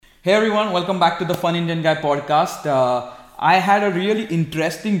Hey everyone, welcome back to the Fun Indian Guy podcast. I had a really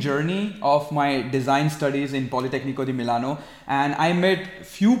interesting journey of my design studies in Politecnico di Milano, and I met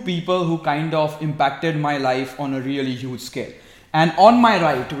few people who kind of impacted my life on a really huge scale. And on my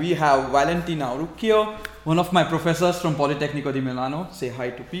right, we have Valentina Auricchio, one of my professors from Politecnico di Milano. Say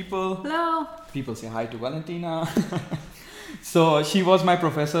hi to people. Hello. People say hi to Valentina. So she was my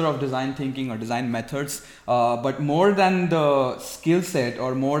professor of design thinking or design methods, but more than the skill set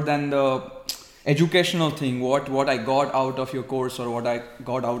or more than the educational thing, what I got out of your course or what I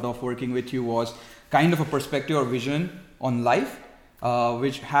got out of working with you was kind of a perspective or vision on life,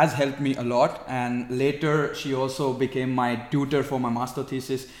 which has helped me a lot. And later she also became my tutor for my master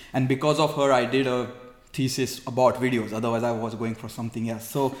thesis, and because of her I did a thesis about videos, otherwise I was going for something else.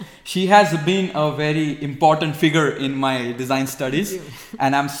 So she has been a very important figure in my design studies,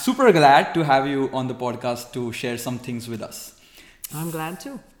 and I'm super glad to have you on the podcast to share some things with us. I'm glad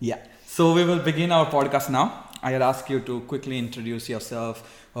too. Yeah, so we will begin our podcast now. I'll ask you to quickly introduce yourself,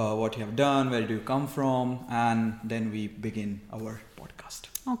 what you have done, where do you come from, and then we begin our podcast.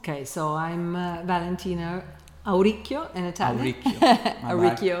 Okay, so I'm Valentina Auricchio in Italian.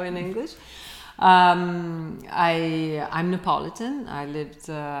 Auricchio In English. I'm Neapolitan.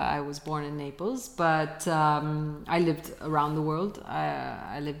 I was born in Naples, but I lived around the world.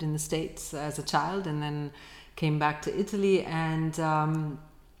 I lived in the States as a child and then came back to Italy, and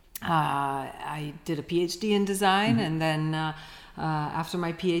I did a PhD in design, and then after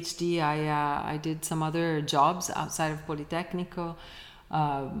my PhD I did some other jobs outside of Politecnico,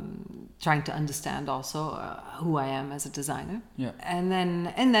 trying to understand also who I am as a designer. Yeah. And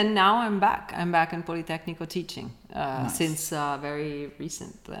then now I'm back in Politecnico teaching Nice. since very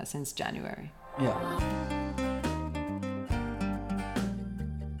recent, since January. Yeah.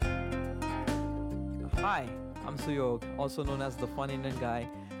 Hi, I'm Suyog, also known as the Fun Indian Guy.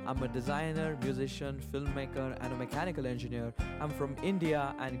 I'm a designer, musician, filmmaker, and a mechanical engineer. I'm from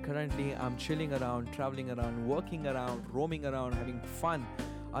India, and currently I'm chilling around, traveling around, working around, roaming around, having fun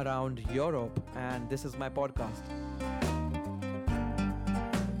around Europe, and this is my podcast.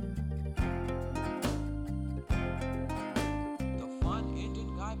 The Fun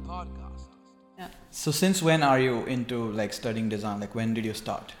Indian Guy podcast. So since when are you into like studying design? Like when did you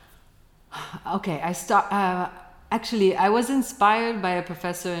start? Okay, actually, I was inspired by a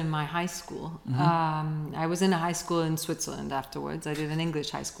professor in my high school. I was in a high school in Switzerland afterwards. I did an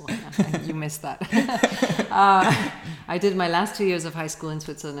English high school. You missed that. I did my last 2 years of high school in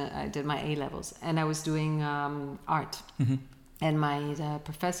Switzerland. I did my A levels, and I was doing art. And my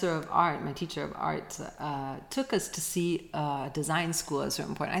professor of art, my teacher of art, took us to see a design school at a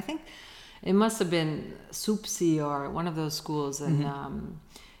certain point. I think it must have been SUPSI or one of those schools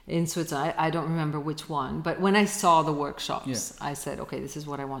in Switzerland. I don't remember which one, but when I saw the workshops, I said, okay, this is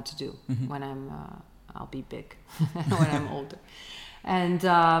what I want to do when I'll be big, when I'm older. And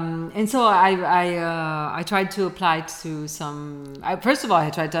so I tried to apply to some. First of all,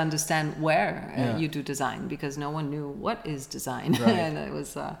 I tried to understand where you do design, because no one knew what is design, Right. and it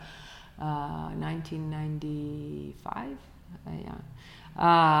was 1995,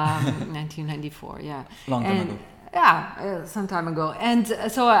 1994, yeah, Long time ago. Yeah, some time ago. And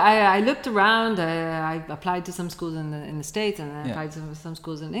so I looked around. I applied to some schools in the States, and then I applied to some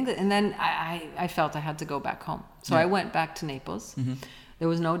schools in England. And then I felt I had to go back home. So I went back to Naples. There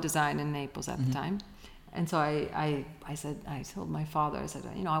was no design in Naples at the time. And so I told my father, I said,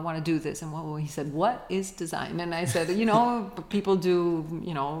 I want to do this. And he said, what is design? And I said, people do,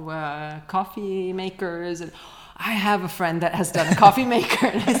 coffee makers. And I have a friend that has done a coffee maker.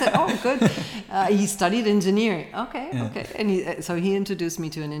 And I said, oh, good. He studied engineering. Okay. And so he introduced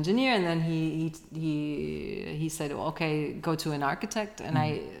me to an engineer, and then he said, okay, go to an architect. And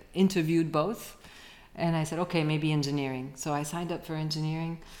I interviewed both. And I said, okay, maybe engineering. So I signed up for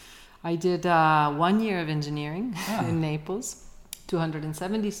engineering. I did 1 year of engineering in Naples,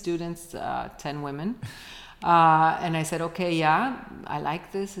 270 students, 10 women. And I said, okay, I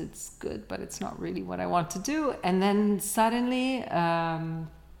like this, it's good, but it's not really what I want to do. And then suddenly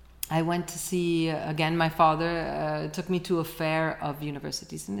I went to see, again, my father took me to a fair of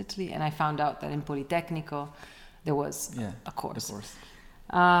universities in Italy, and I found out that in Politecnico there was a course. The course.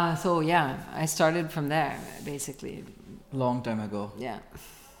 I started from there, basically. Long time ago. Yeah.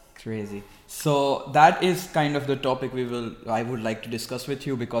 Crazy. So that is kind of the topic I would like to discuss with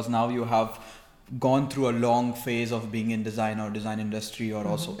you, because now you have gone through a long phase of being in design or design industry or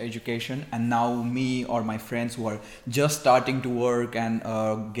also education, and now me or my friends who are just starting to work and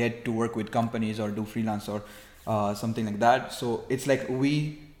get to work with companies or do freelance or something like that. So it's like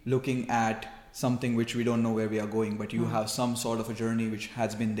we looking at something which we don't know where we are going, but you have some sort of a journey which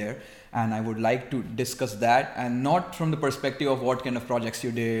has been there. And I would like to discuss that, and not from the perspective of what kind of projects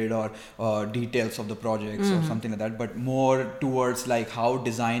you did or details of the projects or something like that, but more towards like how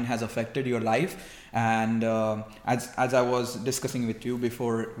design has affected your life. And as I was discussing with you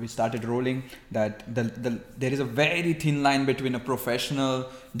before we started rolling, that there is a very thin line between a professional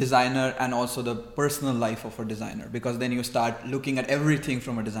designer and also the personal life of a designer, because then you start looking at everything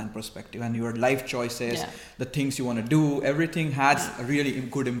from a design perspective, and your life choices, the things you want to do, everything has a really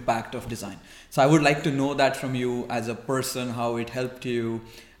good impact of design. So I would like to know that from you as a person, how it helped you,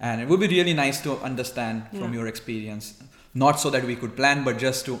 and it would be really nice to understand from your experience, not so that we could plan, but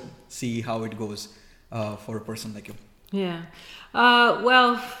just to see how it goes for a person like you. Yeah.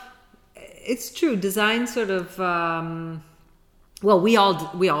 Well, it's true. Design sort of, well, we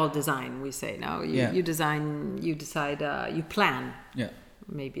all design, we say now. You design, you decide, you plan. Yeah.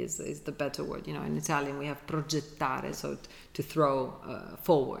 Maybe is the better word. You know, in Italian we have progettare, so to throw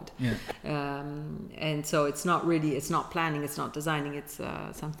forward. Yeah. And so it's not planning, it's not designing, it's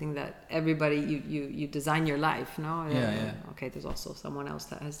something that everybody, you design your life, no? Okay, there's also someone else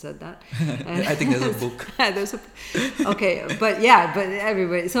that has said that. I think there's a book. Okay, but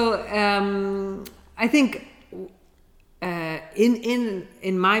everybody. So I think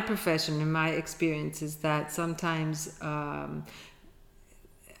in my profession, in my experience, is that sometimes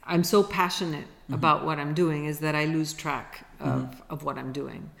I'm so passionate about what I'm doing is that I lose track of what I'm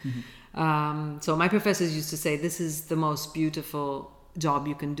doing. So my professors used to say, this is the most beautiful job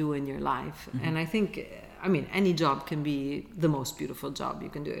you can do in your life. And I think, I mean, any job can be the most beautiful job you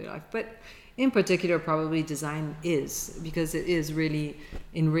can do in your life. But in particular, probably design is, because it is really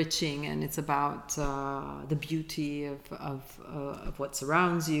enriching, and it's about the beauty of what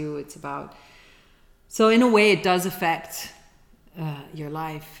surrounds you. It's about, so in a way it does affect your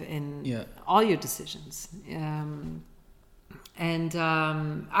life and all your decisions.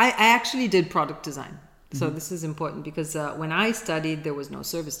 I actually did product design. So this is important because when I studied, there was no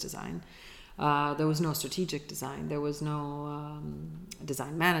service design. There was no strategic design. There was no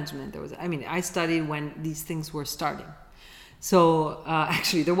design management. I studied when these things were starting. So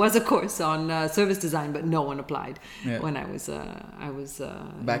actually, there was a course on service design, but no one applied when I was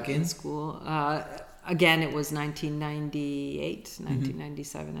back in school. Again, it was 1998,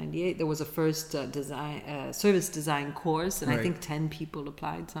 1997, 98. There was a first service design course, and I think 10 people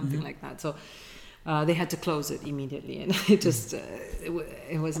applied, something like that. So they had to close it immediately, and it just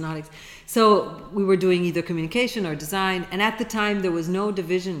it was not. So we were doing either communication or design, and at the time there was no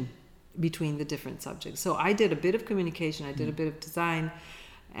division between the different subjects. So I did a bit of communication, I did a bit of design,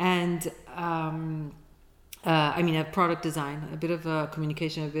 and a product design, a bit of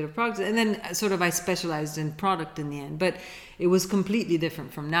communication, a bit of product, and then sort of I specialized in product in the end. But it was completely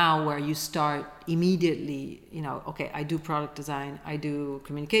different from now, where you start immediately, okay, I do product design, I do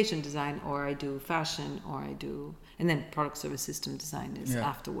communication design, or I do fashion, or I do, and then product service system design is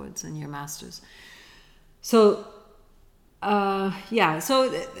afterwards in your master's. So, I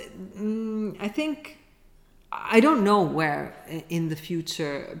think, I don't know where in the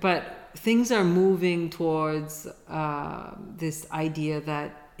future, but things are moving towards this idea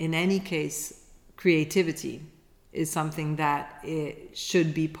that in any case, creativity is something that it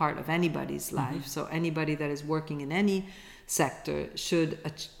should be part of anybody's life. So anybody that is working in any sector should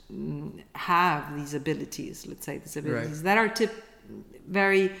have these abilities, let's say these abilities that are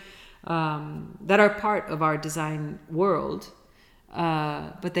that are part of our design world.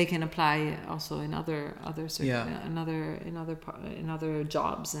 But they can apply also in other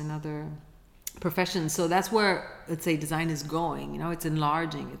jobs and other professions. So that's where, let's say, design is going. It's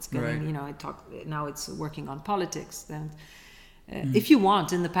enlarging. It's getting. Now it's working on politics. And if you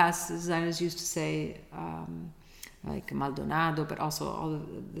want, in the past, designers used to say, like Maldonado, but also all of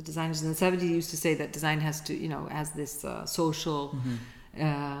the designers in the 70s used to say that design has to, has this social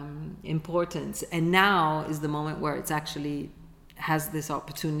importance. And now is the moment where it's actually has this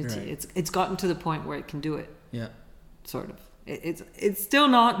opportunity. It's gotten to the point where it can do it. Sort of. It's still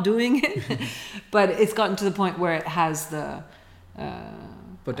not doing it, but it's gotten to the point where it has the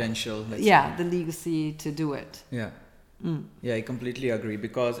potential. The legacy to do it. I completely agree,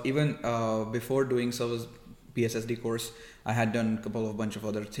 because even before doing PSSD course, I had done a bunch of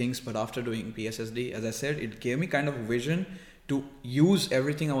other things, but after doing PSSD, as I said, it gave me kind of vision to use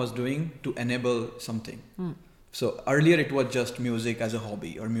everything I was doing to enable something. So earlier it was just music as a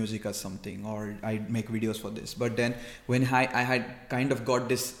hobby, or music as something, or I make videos for this. But then when I had kind of got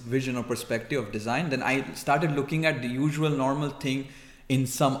this vision or perspective of design, then I started looking at the usual normal thing in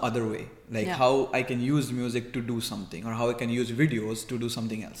some other way, like how I can use music to do something, or how I can use videos to do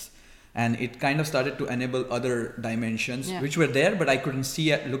something else. and it kind of started to enable other dimensions which were there, but I couldn't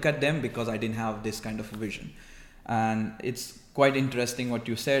look at them because I didn't have this kind of vision. And it's quite interesting what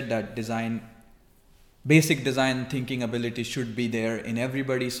you said, that basic design thinking ability should be there in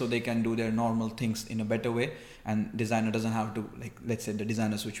everybody so they can do their normal things in a better way. And designer doesn't have to, like, let's say the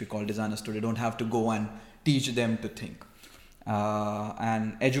designers, which we call designers today, don't have to go and teach them to think.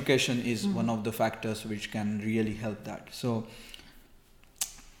 And education is one of the factors which can really help that. So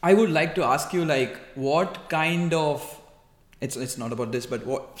I would like to ask you, like, what kind of, it's not about this, but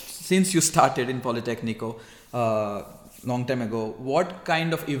since you started in Politecnico long time ago, what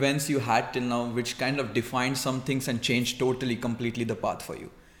kind of events you had till now which kind of defined some things and changed completely the path for you?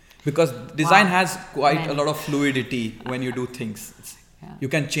 Because design has quite a lot of fluidity when you do things. You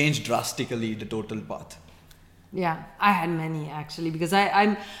can change drastically the total path. Yeah, I had many actually, because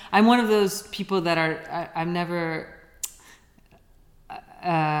I'm one of those people that I'm never,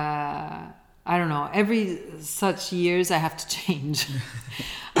 I don't know, every such years I have to change.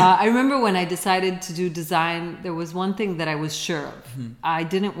 I remember when I decided to do design, there was one thing that I was sure of. I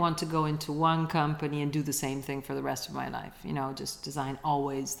didn't want to go into one company and do the same thing for the rest of my life, just design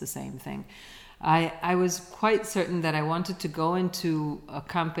always the same thing. I was quite certain that I wanted to go into a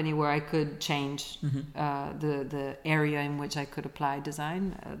company where I could change the area in which I could apply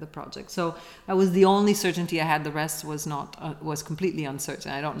design, the project. So that was the only certainty I had. The rest was not was completely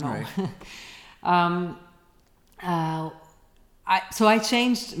uncertain. I don't know. Right. So I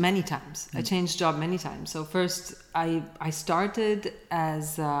changed many times. I changed job many times. So first I started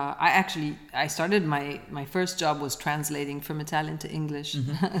as I started my first job was translating from Italian to English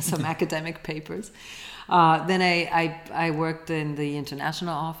some academic papers. Then I worked in the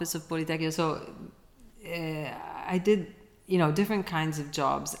international office of Politecnico. So I did different kinds of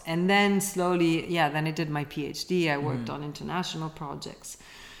jobs, and then slowly then I did my PhD. I worked on international projects,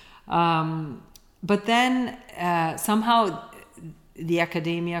 but then somehow the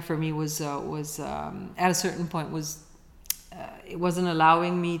academia for me was at a certain point it wasn't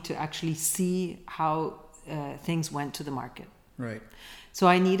allowing me to actually see how things went to the market. Right. So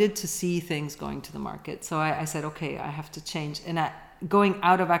I needed to see things going to the market. So I said, okay, I have to change. And going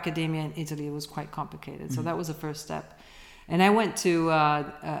out of academia in Italy was quite complicated. So that was the first step. And I went to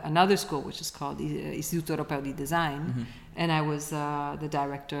another school, which is called Istituto Europeo di Design, and I was the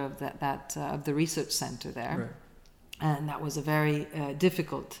director of of the research center there. Right. And that was a very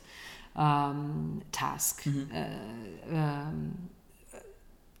difficult task.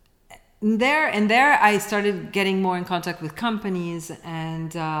 There I started getting more in contact with companies,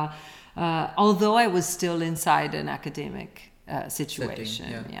 and although I was still inside an academic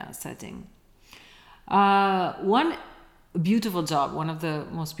situation, setting. One beautiful job, one of the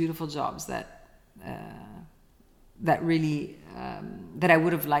most beautiful jobs that really that I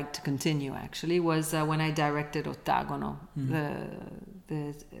would have liked to continue actually was when I directed Ottagono,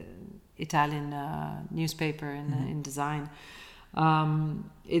 the Italian newspaper in design.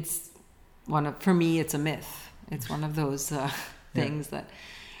 It's for me it's a myth. It's one of those things that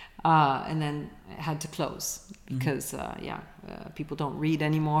and then it had to close because people don't read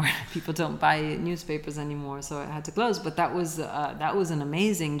anymore. People don't buy newspapers anymore, so it had to close. But that was an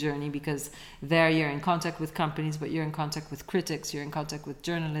amazing journey, because there you're in contact with companies, but you're in contact with critics, you're in contact with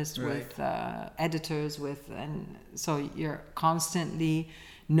journalists, with editors, and so you're constantly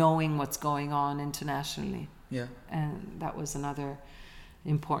knowing what's going on internationally. Yeah, and that was another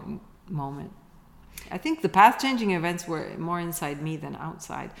important moment. I think the path-changing events were more inside me than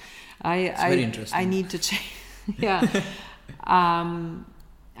outside. Very interesting. I need to change. Yeah.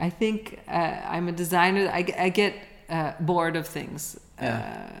 I think I'm a designer. I get bored of things.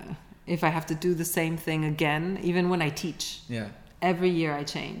 If I have to do the same thing again, even when I teach. Yeah. Every year I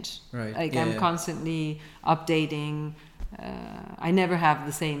change. Right. Like I'm constantly updating. I never have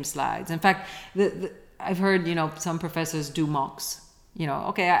the same slides. In fact, I've heard some professors do mocks.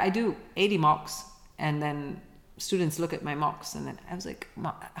 Okay, I do 80 mocks. And then students look at my mocks, and then I was like,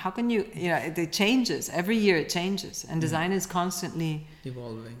 how can you, it changes. Every year it changes. And design is constantly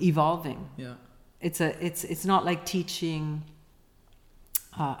evolving. Yeah. It's not like teaching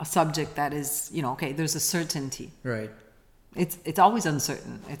a subject that is, okay, there's a certainty. Right. It's always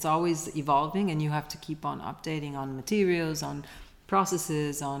uncertain. It's always evolving, and you have to keep on updating on materials, on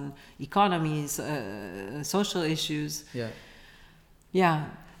processes, on economies, social issues. Yeah. Yeah.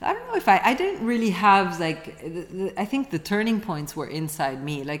 I don't know if I didn't really have I think the turning points were inside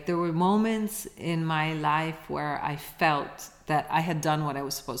me. Like there were moments in my life where I felt that I had done what I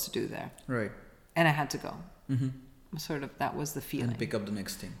was supposed to do there. Right. And I had to go. Sort of, that was the feeling. And pick up the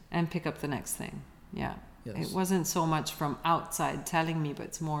next thing. Yeah. Yes. It wasn't so much from outside telling me, but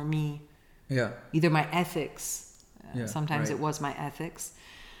it's more me. Yeah. Either my ethics. Yeah, Sometimes right. it was my ethics.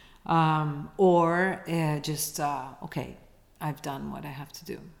 Or just, okay, I've done what I have to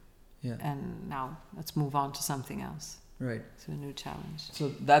do. Yeah. And now let's move on to something else. Right. To a new challenge.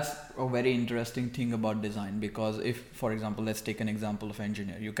 So that's a very interesting thing about design, because if, for example, let's take an example of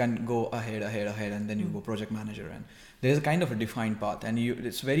engineer, you can go ahead, and then you go project manager, and there's a kind of a defined path, and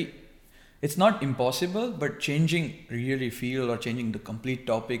it's not impossible, but changing really field or changing the complete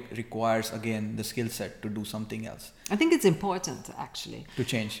topic requires, again, the skill set to do something else. I think it's important, actually. To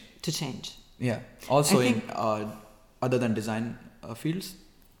change. Yeah. Also in other than design fields.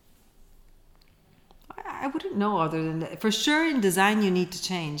 I wouldn't know other than that. For sure, in design, you need to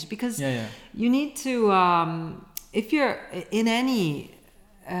change, because you need to, if you're in any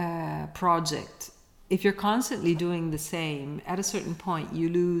project, if you're constantly doing the same, at a certain point, you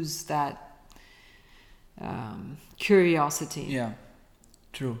lose that curiosity. Yeah,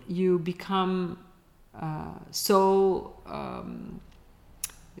 true. You become I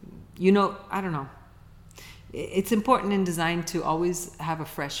don't know. It's important in design to always have a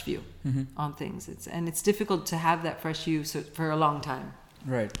fresh view on things. It's difficult to have that fresh view for a long time.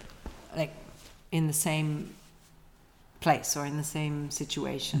 Right. Like in the same place or in the same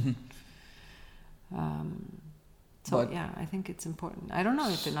situation. I think it's important. I don't know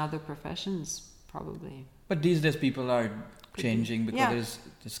if in other professions probably. But these days people are changing because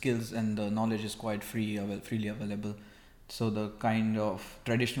the skills and the knowledge is quite freely available. So the kind of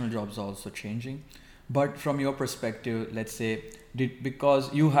traditional jobs are also changing. But from your perspective, let's say,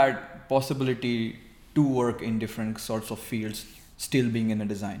 because you had possibility to work in different sorts of fields, still being in a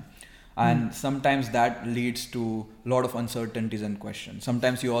design, and sometimes that leads to a lot of uncertainties and questions.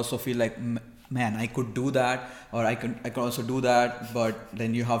 Sometimes you also feel like, man, I could do that, or I could also do that, but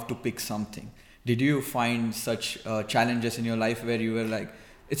then you have to pick something. Did you find such challenges in your life where you were like,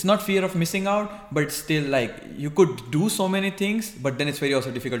 it's not fear of missing out, but still like you could do so many things, but then it's very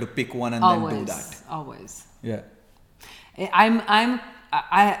also difficult to pick one and then do that. Always. Yeah. I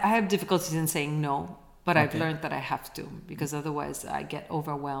have difficulties in saying no, but I've learned that I have to, because otherwise I get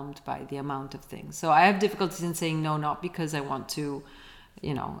overwhelmed by the amount of things. So I have difficulties in saying no, not because I want to,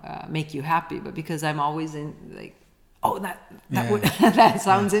 make you happy, but because I'm always in like, that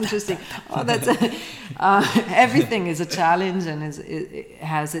sounds interesting. Everything is a challenge, and it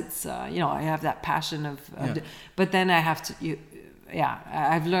has its. I have that passion of. But then I have to.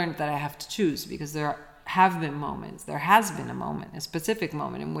 I've learned that I have to choose, because there have been moments. There has been a specific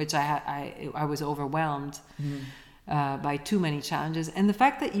moment in which I was overwhelmed by too many challenges, and the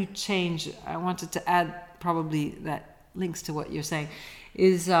fact that you change. I wanted to add, probably that links to what you're saying,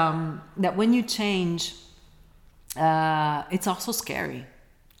 is that when you change. It's also scary.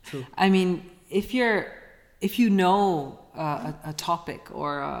 True. I mean, if you know a topic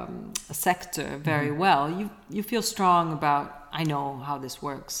or a sector very well, you feel strong about, I know how this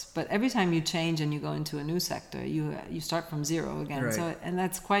works. But every time you change and you go into a new sector, you start from zero again. Right. So, and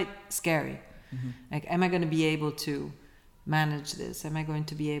that's quite scary. Like, am I going to be able to manage this? Am I going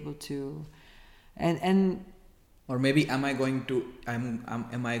to be able to, and or maybe am I going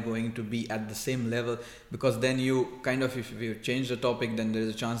to be at the same level? Because then you kind of, if you change the topic, then there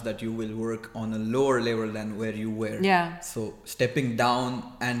is a chance that you will work on a lower level than where you were. Yeah. So stepping down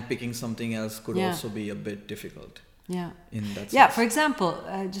and picking something else could also be a bit difficult. Yeah. In that sense. Yeah. For example,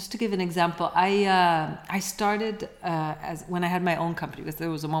 just to give an example, I started as when I had my own company, because there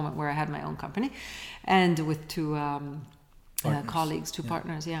was a moment where I had my own company, and with two colleagues, two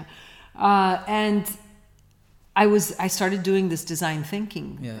partners. Yeah. And I started doing this design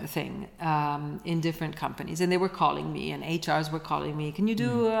thinking thing in different companies, and they were calling me, and HRs were calling me, can you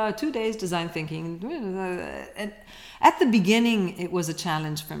do 2 days design thinking? And at the beginning, it was a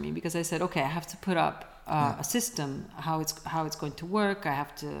challenge for me, because I said, okay, I have to put up a system, how it's going to work. I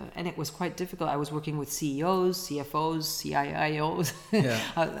have to, and it was quite difficult. I was working with CEOs, CFOs, CIOs,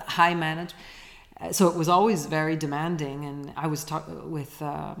 high management. So it was always very demanding, and I was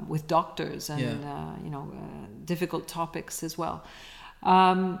with doctors and difficult topics as well.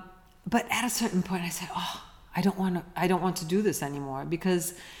 But at a certain point, I said, I don't want to do this anymore,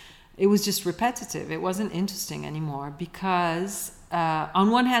 because it was just repetitive. It wasn't interesting anymore, because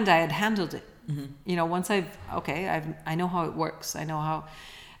on one hand, I had handled it. Once I know how it works. I know how.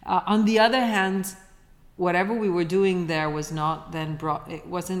 On the other hand, whatever we were doing there was not then brought. It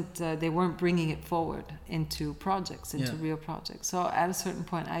wasn't. They weren't bringing it forward into projects, into real projects. So at a certain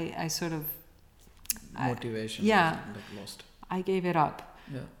point, I sort of motivation. Lost. I gave it up.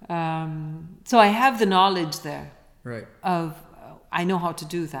 Yeah. So I have the knowledge there. Right. Of I know how to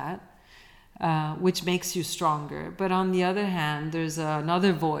do that. which makes you stronger. But on the other hand, there's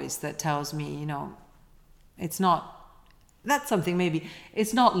another voice that tells me, you know, it's not. That's something maybe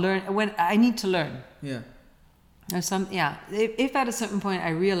it's not when I need to learn. Yeah. There's some If at a certain point I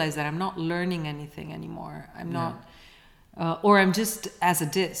realize that I'm not learning anything anymore, I'm not, or I'm just as a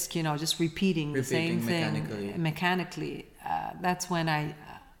disc, you know, just repeating the same thing mechanically. That's when I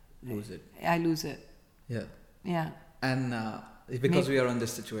lose it. I lose it. Yeah. Yeah. And because we are in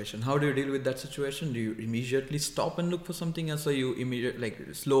this situation, how do you deal with that situation? Do you immediately stop and look for something else, or you immediately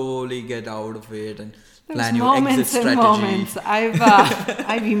slowly get out of it and plan your exit strategy? Moments.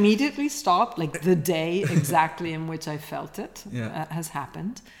 I've immediately stopped, like the day exactly in which I felt it has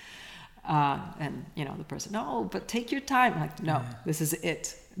happened. And you know, the person, no, but take your time. I'm like, no, this is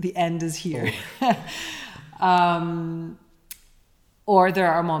it. The end is here. Or there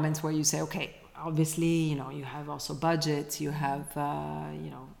are moments where you say, okay, obviously, you know, you have also budgets, you have,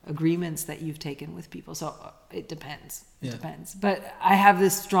 you know, agreements that you've taken with people. So it depends. It depends. But I have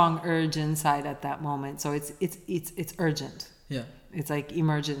this strong urge inside at that moment. So it's urgent. Yeah. It's like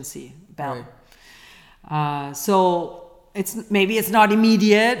emergency bell. Right. So maybe it's not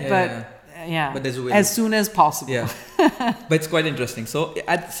immediate, but but as soon as possible. Yeah. But it's quite interesting. So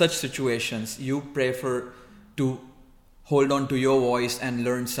at such situations, you prefer to hold on to your voice and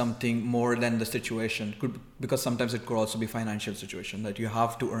learn something more than the situation, because sometimes it could also be financial situation that you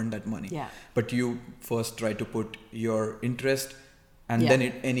have to earn that money. Yeah. But you first try to put your interest, and then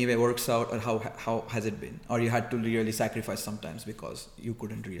it anyway works out. Or how has it been? Or you had to really sacrifice sometimes because you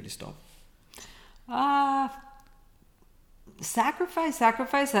couldn't really stop? Sacrifice.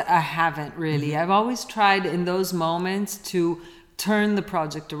 I haven't really. I've always tried in those moments to turn the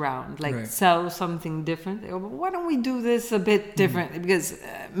project around, like sell something different. Why don't we do this a bit differently? Because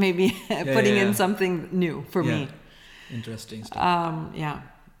maybe putting in something new for me. Interesting stuff.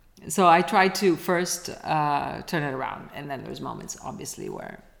 So I try to first turn it around, and then there's moments obviously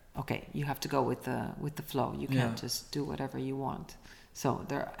where you have to go with the flow. You can't just do whatever you want. So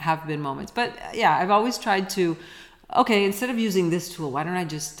there have been moments, but I've always tried to. Instead of using this tool, why don't I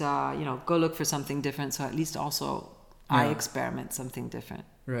just go look for something different? So at least also I experiment something different.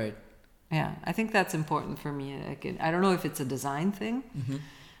 Right. Yeah, I think that's important for me. I don't know if it's a design thing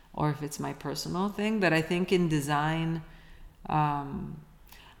or if it's my personal thing, but I think in design,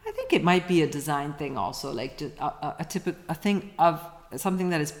 I think it might be a design thing also, like a thing of something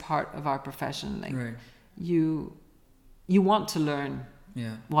that is part of our profession. Like you want to learn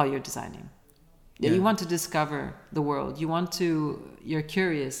while you're designing. You want to discover the world. You're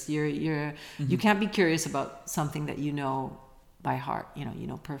curious. You can't be curious about something that you know by heart. You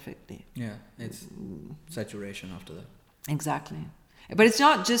know perfectly. Yeah, it's saturation after that. Exactly. But it's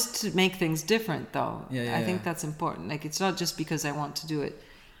not just to make things different, though. I think that's important. Like, it's not just because I want to do it,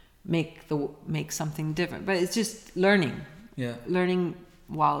 make something different. But it's just learning. Yeah. Learning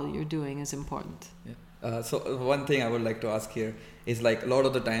while you're doing is important. Yeah. So one thing I would like to ask here is, like, a lot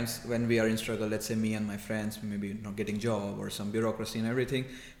of the times when we are in struggle, let's say me and my friends, maybe not getting job or some bureaucracy and everything,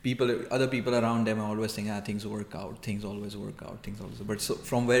 other people around them are always saying, things work out, things always work out, things always. But so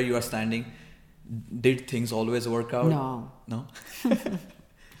from where you are standing, did things always work out? No?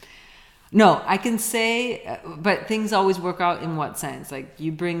 No, I can say, but things always work out in what sense? Like,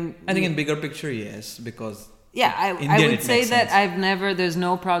 you bring... I think in bigger picture, yes, because... Yeah, I would say that there's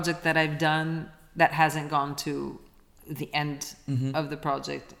no project that I've done that hasn't gone to the end of the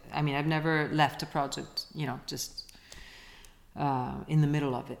project. I mean, I've never left a project, just in the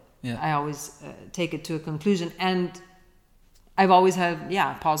middle of it. Yeah. I always take it to a conclusion, and I've always had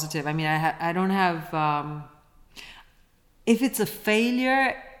positive. I mean, I don't have. If it's a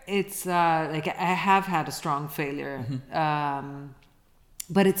failure, it's like I have had a strong failure,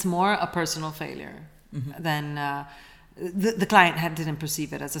 but it's more a personal failure than the client didn't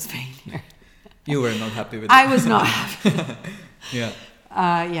perceive it as a failure. You were not happy with it. I was not happy. Yeah.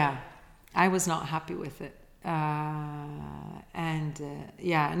 I was not happy with it. And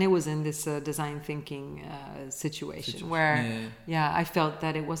it was in this design thinking situation where I felt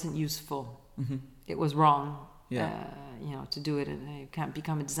that it wasn't useful. It was wrong. To do it, and you can't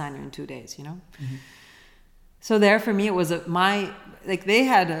become a designer in 2 days. So there, for me, it was they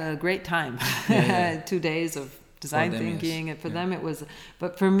had a great time. 2 days of design thinking, and for them it was,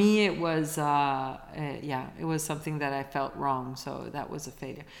 but for me it was it was something that I felt wrong, so that was a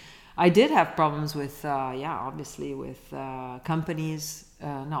failure. I did have problems with obviously with companies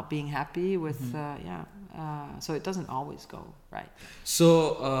not being happy with so it doesn't always go right.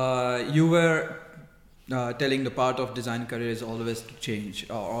 So you were telling the part of design career is always to change,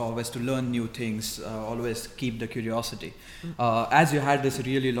 or always to learn new things, always keep the curiosity. As you had this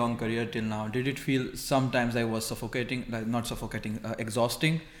really long career till now, did it feel sometimes I was suffocating, like not suffocating,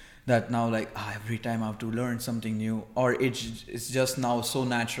 exhausting? That now like every time I have to learn something new, or it's just now so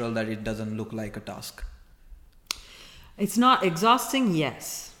natural that it doesn't look like a task? It's not exhausting,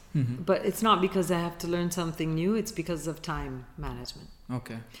 yes. But it's not because I have to learn something new, it's because of time management.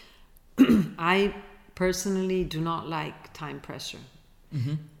 Okay. I personally do not like time pressure,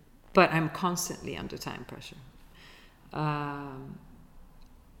 but I'm constantly under time pressure. I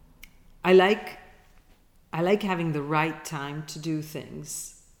like having the right time to do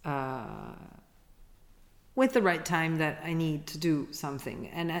things, with the right time that I need to do something.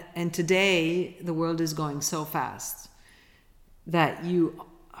 And today the world is going so fast that you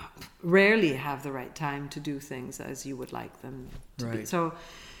rarely have the right time to do things as you would like them to be. So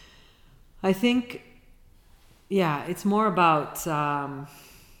I think, it's more about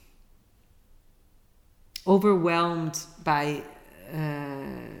overwhelmed by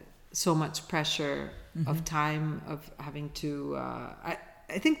so much pressure of time, of having to...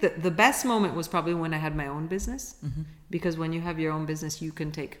 I think that the best moment was probably when I had my own business, because when you have your own business, you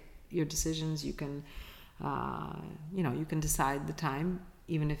can take your decisions, you can, you can decide the time,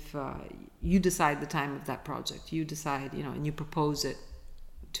 even if you decide the time of that project, you decide, and you propose it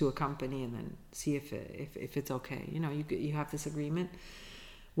to a company and then see if it's okay. You have this agreement.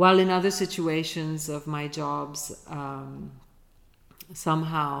 While in other situations of my jobs,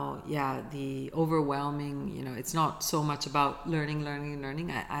 somehow, the overwhelming, it's not so much about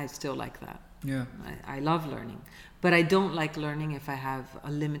learning. I still like that. Yeah. I love learning. But I don't like learning if I have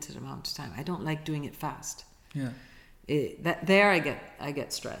a limited amount of time. I don't like doing it fast. Yeah. I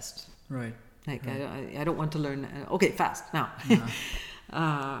get stressed. Right. Like, right. I don't want to learn, okay, fast, now.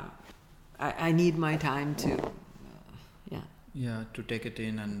 I need my time to, to take it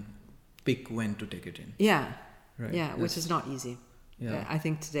in and pick when to take it in. Yeah. Right. Yeah, which is not easy. Yeah. I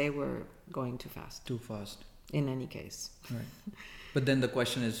think today we're going too fast. Too fast. In any case. Right. But then the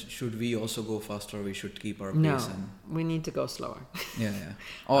question is, should we also go faster, or we should keep our pace? No, we need to go slower. Yeah.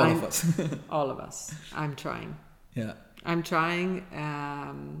 All of us. All of us. I'm trying. Yeah. I'm trying.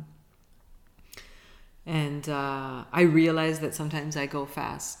 And I realize that sometimes I go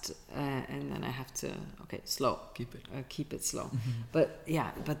fast and then I have to, slow. Keep it slow. But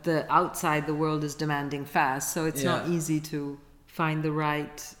the outside, the world is demanding fast. So it's not easy to find the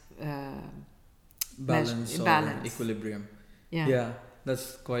right balance or equilibrium. Yeah,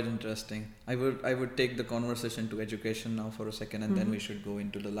 that's quite interesting. I would take the conversation to education now for a second, and then we should go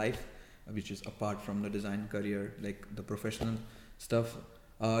into the life, which is apart from the design career, like the professional stuff.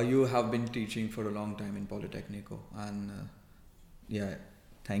 You have been teaching for a long time in Politecnico, and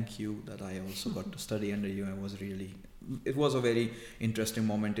thank you that I also got to study under you. It was a very interesting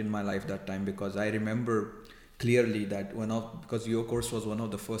moment in my life that time, because I remember clearly that because your course was one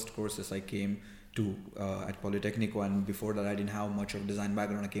of the first courses I came to at Politecnico, and before that I didn't have much of design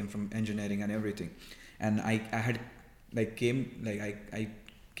background. I came from engineering and everything, and I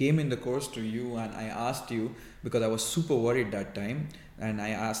came in the course to you, and I asked you, because I was super worried that time, and I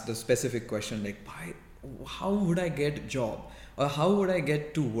asked the specific question like, how would I get a job, or how would I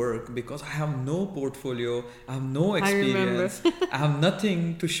get to work, because I have no portfolio, I have no experience, I have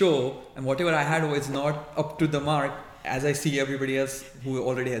nothing to show, and whatever I had was not up to the mark, as I see everybody else who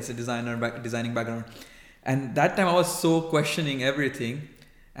already has a designing background. And that time I was so questioning everything,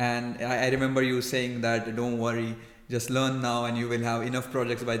 and I remember you saying that, don't worry, just learn now and you will have enough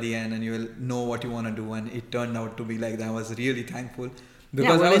projects by the end and you will know what you want to do. And it turned out to be like that. I was really thankful.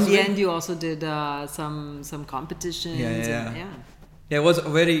 Because in the end you also did some competitions. Yeah, it was a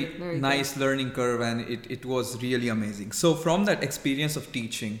very nice learning curve, and it was really amazing. So from that experience of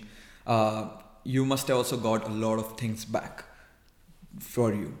teaching, you must have also got a lot of things back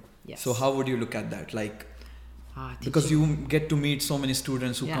for you. Yes. So how would you look at that? Because you get to meet so many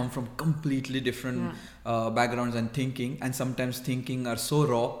students who come from completely different backgrounds and thinking, and sometimes thinking are so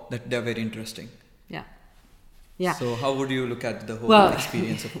raw that they're very interesting. Yeah. So how would you look at the whole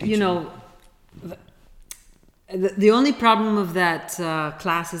experience of teaching? The only problem of that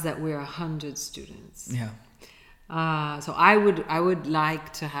class is that we're 100 students. Yeah. So I would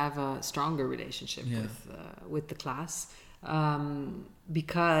like to have a stronger relationship with the class,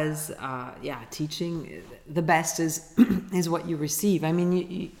 because teaching, the best is is what you receive. I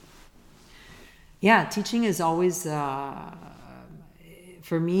mean, teaching is always for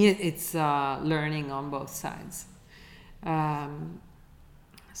me it's learning on both sides.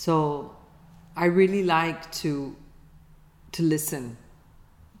 So I really like to listen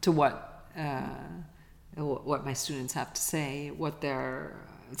to what what my students have to say, what they're.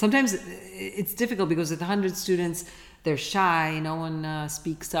 Sometimes it's difficult because with 100 students, they're shy. No one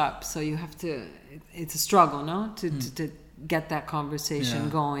speaks up, so you have to. It's a struggle, no, to get that conversation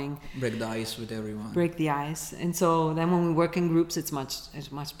going. Break the ice with everyone. Break the ice, and so then when we work in groups, it's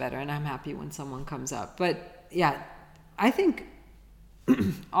much better. And I'm happy when someone comes up. But yeah, I think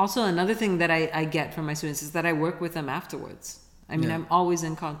also another thing that I get from my students is that I work with them afterwards. I mean, I'm always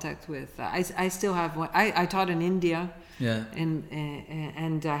in contact with. I still have one. I taught in India. Yeah.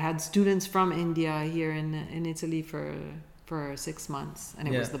 And I had students from India here in Italy for 6 months, and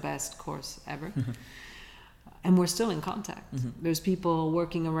it was the best course ever. And we're still in contact. There's people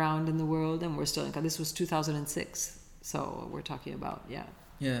working around in the world, and we're still in contact. This was 2006, so we're talking about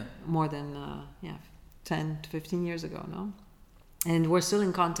more than 10 to 15 years ago, no? And we're still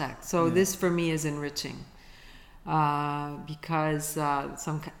in contact. So this for me is enriching. Because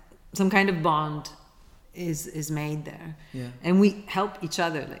some kind of bond is made there, and we help each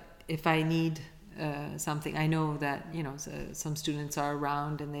other. Like if I need something, I know that some students are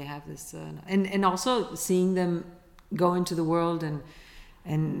around and they have this, and also seeing them go into the world, and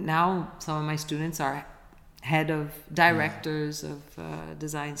now some of my students are head of directors of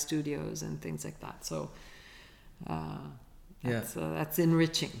design studios and things like that. So. That's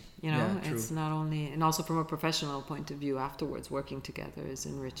enriching, it's not only, and also from a professional point of view afterwards, working together is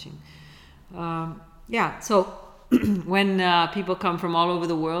enriching. So when people come from all over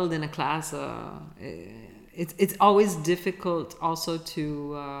the world in a class, it's always difficult also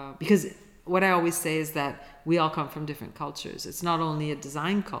to, because what I always say is that we all come from different cultures. It's not only a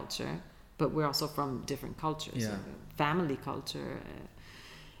design culture, but we're also from different cultures, family culture.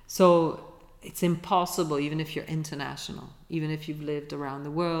 So it's impossible, even if you're international, even if you've lived around the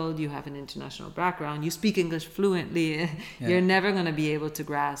world, you have an international background, you speak English fluently, you're never going to be able to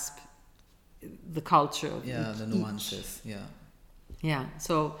grasp the culture of the nuances.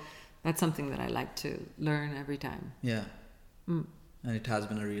 So that's something that I like to learn every time. And it has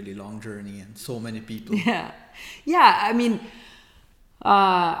been a really long journey, and so many people. I mean,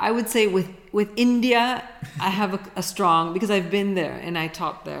 I would say with India, I have a strong, because I've been there and I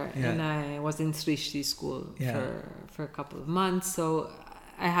taught there, and I was in Srishti school for a couple of months, so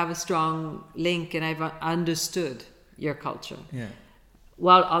I have a strong link, and I've understood your culture.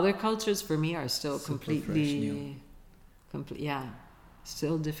 While other cultures for me are still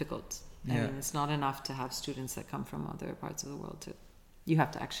still difficult. I mean, it's not enough to have students that come from other parts of the world you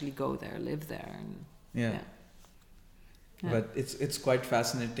have to actually go there, live there, and But it's quite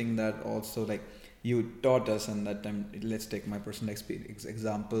fascinating that also, like, you taught us, and that time, let's take my personal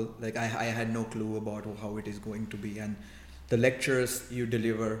example. Like I had no clue about how it is going to be, and the lectures you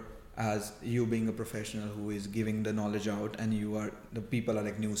deliver as you being a professional who is giving the knowledge out, and the people are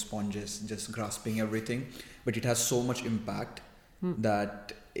like new sponges, just grasping everything. But it has so much impact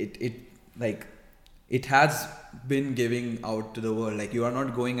that it has been giving out to the world. Like, you are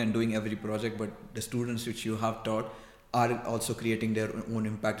not going and doing every project, but the students which you have taught are also creating their own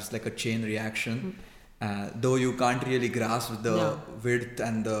impact. It's like a chain reaction. Though you can't really grasp the width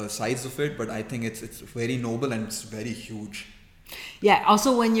and the size of it, but I think it's very noble and it's very huge. Yeah,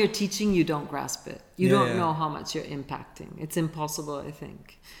 also when you're teaching, you don't grasp it. You don't know how much you're impacting. It's impossible, I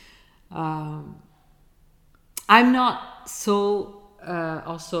think. I'm not so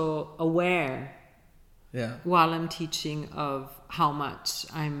also aware while I'm teaching of how much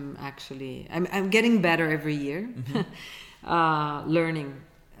I'm getting better every year. Learning,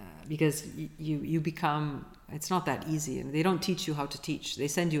 because you become, it's not that easy, and they don't teach you how to teach. They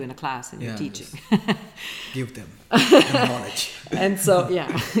send you in a class and you're teaching. Give them knowledge. And so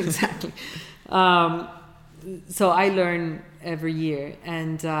exactly. So I learn every year,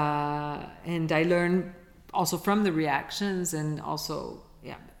 and I learn also from the reactions, and also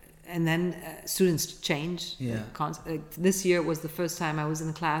and then students change. This year was the first time I was in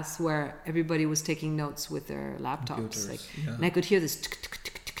a class where everybody was taking notes with their laptops, and I could hear this tick, tick,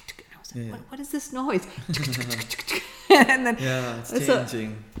 tick, tick, tick, and I was like, what is this noise? And then it's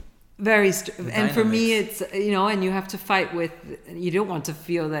changing. And for me, it's and you have to fight with. You don't want to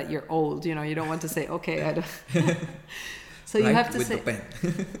feel that you're old. You don't want to say, okay, I don't. So you have to with say. The pen.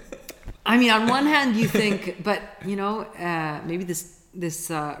 I mean, on one hand, you think, but maybe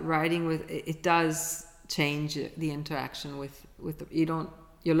this writing with it does change the interaction with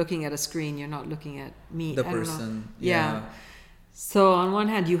you're looking at a screen, you're not looking at me, the person. So on one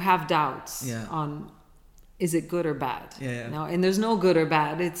hand, you have doubts on, is it good or bad? And there's no good or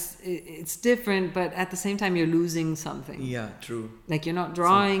bad. It's different, but at the same time, you're losing something. True. Like, you're not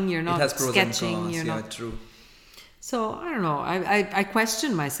drawing, you're not sketching, you're not. True. So I don't know. I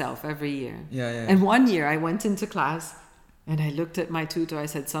question myself every year. Yeah. And one year I went into class and I looked at my tutor. I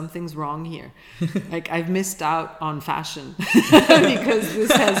said, something's wrong here. Like I've missed out on fashion because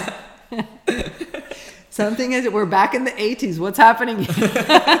this has something. We're back in the 80s. What's happening here?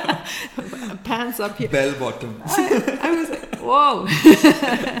 Pants up here. Bell bottoms. I was like, whoa.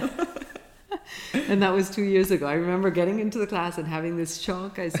 And that was 2 years ago. I remember getting into the class and having this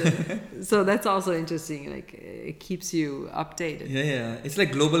shock. I said, so that's also interesting. Like it keeps you updated. Yeah. It's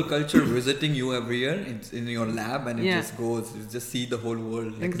like global culture visiting you every year. It's in your lab, and it just goes. You just see the whole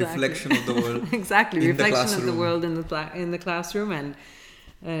world, like reflection of the world. Exactly, in reflection of the world in the classroom, and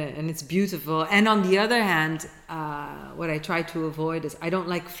it's beautiful. And on the other hand, what I try to avoid is I don't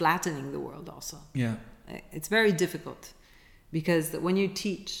like flattening the world. Also, yeah, it's very difficult because when you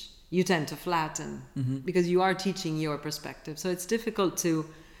teach, you tend to flatten because you are teaching your perspective. So it's difficult to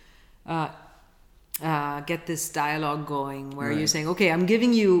get this dialogue going where you're saying, okay, I'm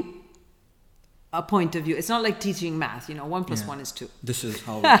giving you a point of view. It's not like teaching math, 1 + 1 is 2. This is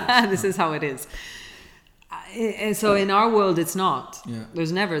how it is. This is how it is. So in our world, it's not. Yeah.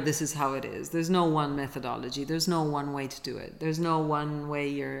 There's never this is how it is. There's no one methodology. There's no one way to do it. There's no one way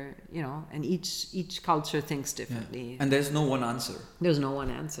and each culture thinks differently. Yeah. And there's no one answer. There's no one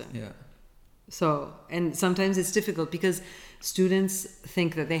answer. Yeah. So, and sometimes it's difficult because students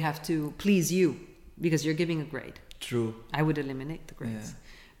think that they have to please you because you're giving a grade. True. I would eliminate the grades,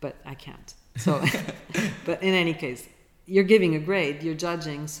 but I can't. So, but in any case, you're giving a grade, you're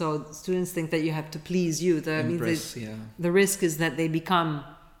judging, so students think that you have to please you. The risk is that they become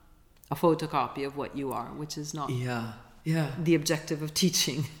a photocopy of what you are, which is not the objective of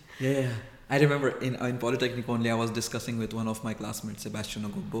teaching. Yeah. I remember in Polytechnic only, I was discussing with one of my classmates, Sebastian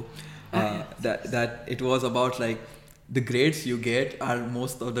Ogobbo, that it was about like the grades you get are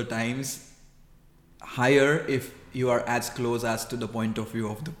most of the times higher if you are as close as to the point of view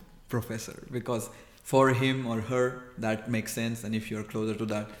of the professor, because for him or her that makes sense, and if you're closer to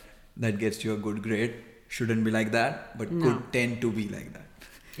that gets you a good grade. Shouldn't be like that, but could tend to be like that.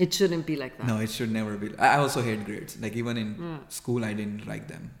 It shouldn't be like that. No, it should never be. I also hate grades. Like even in school, I didn't like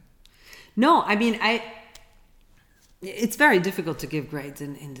them. No, I mean, it's very difficult to give grades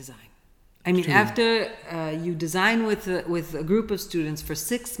in design. I mean, after you design with a group of students for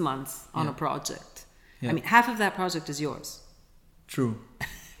 6 months on a project, I mean, half of that project is yours. True.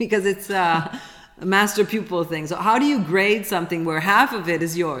 Because it's a master pupil thing. So how do you grade something where half of it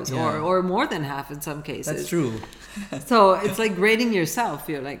is yours, or more than half in some cases? That's true. So it's like grading yourself.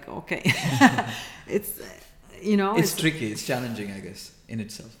 You're like, okay, it's it's tricky. It's challenging, I guess, in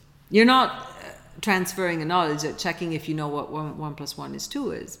itself. You're not transferring a knowledge, checking if you know what 1 + 1 is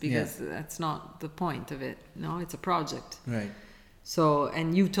 2 is, because that's not the point of it. No, it's a project. Right. So,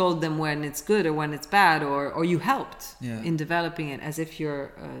 and you told them when it's good or when it's bad, or you helped in developing it as if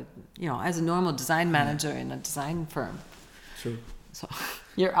you're, as a normal design manager in a design firm. True. So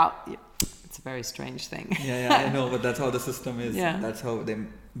you're out. It's a very strange thing. Yeah, I know, but that's how the system is. Yeah. That's how they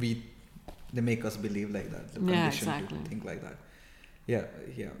make us believe like that. The condition to think like that.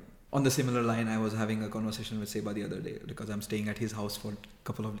 Yeah. On the similar line, I was having a conversation with Seba the other day because I'm staying at his house for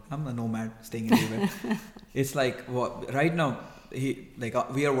I'm a nomad, staying everywhere. It's like right now,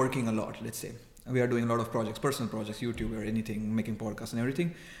 we are working a lot, let's say. We are doing a lot of projects, personal projects, YouTube or anything, making podcasts and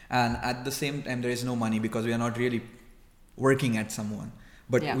everything. And at the same time, there is no money because we are not really working at someone.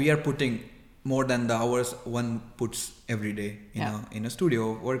 But we are putting more than the hours one puts every day in a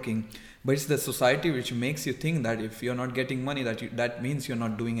studio working. But it's the society which makes you think that if you're not getting money, that means you're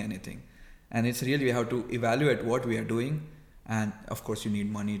not doing anything. And it's really, we have to evaluate what we are doing. And of course, you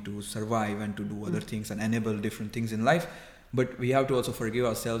need money to survive and to do other things and enable different things in life. But we have to also forgive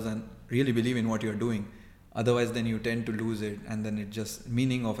ourselves and really believe in what you're doing. Otherwise, then you tend to lose it, and then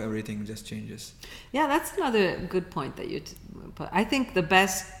meaning of everything just changes. Yeah, that's another good point that you put. I think the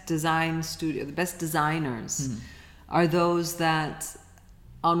best design studio, the best designers are those that,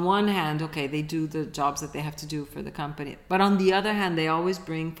 on one hand, they do the jobs that they have to do for the company. But on the other hand, they always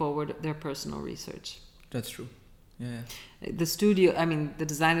bring forward their personal research. That's true. Yeah. The studio, the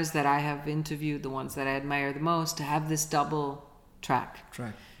designers that I have interviewed, the ones that I admire the most, to have this double track.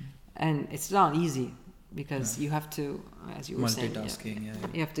 And it's not easy because you have to, as you were saying,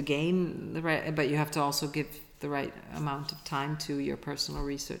 you have to gain the right, but you have to also give the right amount of time to your personal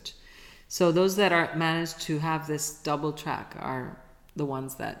research. So those that are managed to have this double track are the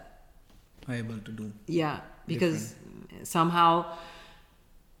ones that are able to do. Yeah, because somehow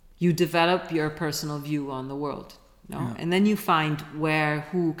you develop your personal view on the world. And then you find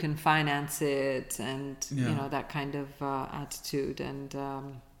who can finance it, and that kind of attitude. And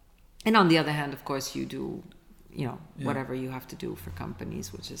on the other hand, of course, you do whatever you have to do for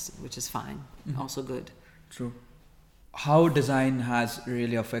companies, which is fine, also good. True. How design has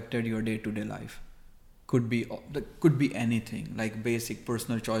really affected your day-to-day life? Could be anything, like basic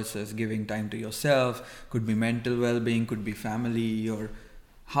personal choices, giving time to yourself, could be mental well-being, could be family, or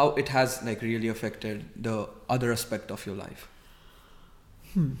how it has like really affected the other aspect of your life.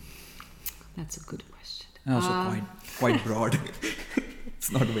 That's a good question. And also quite broad. It's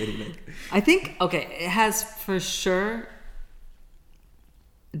not very like. I think it has for sure.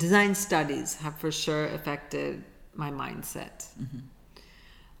 Design studies have for sure affected my mindset.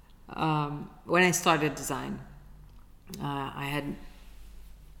 When I started design, I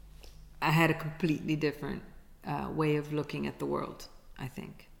had a completely different way of looking at the world, I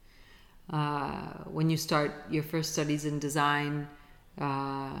think. When you start your first studies in design,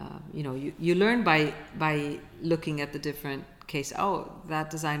 you learn by looking at the different case. Oh, that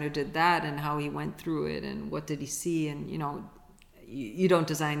designer did that, and how he went through it, and what did he see, and you don't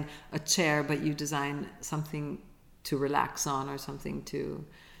design a chair, but you design something to relax on, or something to,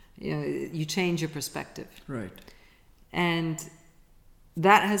 you change your perspective. Right. And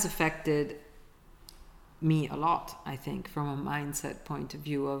that has affected me a lot, I think, from a mindset point of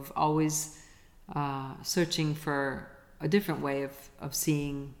view, of always searching for a different way of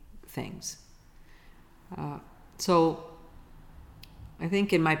seeing things. So I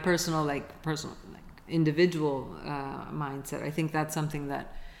think in my personal individual mindset, I think that's something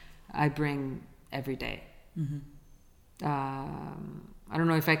that I bring every day. I don't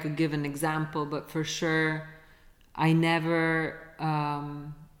know if I could give an example, but for sure, I never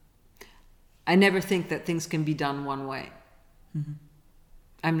think that things can be done one way.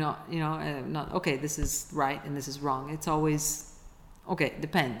 I'm not, okay, this is right and this is wrong. It's always, okay,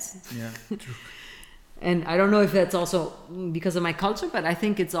 depends. Yeah, true. And I don't know if that's also because of my culture, but I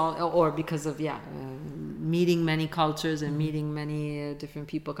think it's all, or because of, meeting many cultures and meeting many different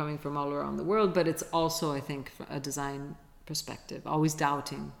people coming from all around the world. But it's also, I think, a design perspective, always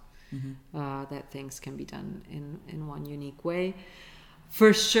doubting that things can be done in one unique way.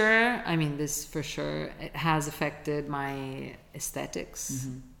 For sure, it has affected my aesthetics.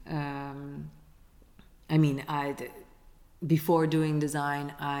 Before doing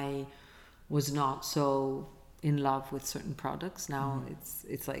design, I was not so in love with certain products. Now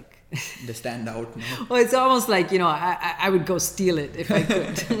it's like they stand out now. Well, it's almost like I would go steal it if I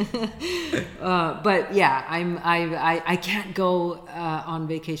could. But yeah, I can't go on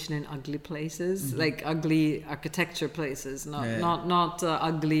vacation in ugly places, like ugly architecture places. Not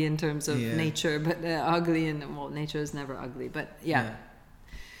ugly in terms of nature, but ugly in nature is never ugly. But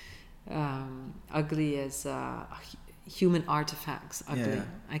ugly as human artifacts. Ugly. Yeah.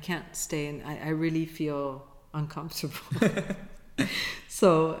 I can't stay in. I really feel uncomfortable.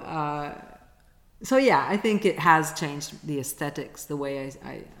 So I think it has changed the aesthetics, the way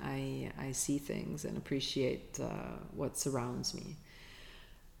I see things and appreciate what surrounds me.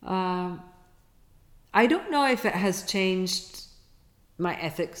 I don't know if it has changed my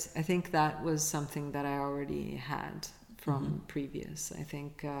ethics. I think that was something that I already had from previous. I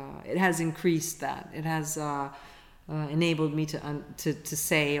think it has increased that. It has enabled me to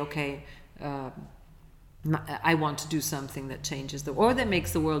say, okay, I want to do something that changes or that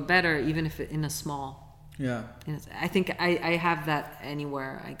makes the world better, even if in a small. Yeah. I think I have that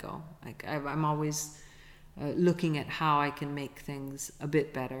anywhere I go. Like I'm always looking at how I can make things a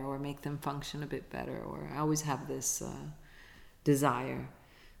bit better, or make them function a bit better, or I always have this desire.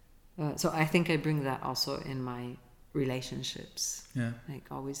 So I think I bring that also in my relationships. Yeah.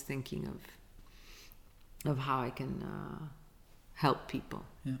 Like always thinking of how I can help people.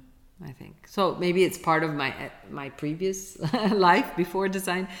 Yeah. I think so. Maybe it's part of my previous life before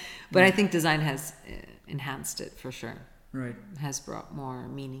design, but I think design has enhanced it for sure. Right. Has brought more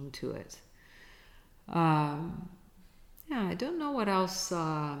meaning to it. I don't know what else.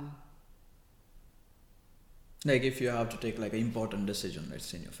 Like if you have to take like an important decision, let's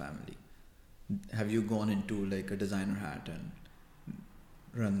say in your family, have you gone into like a designer hat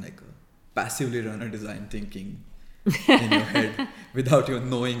and passively run a design thinking in your head without even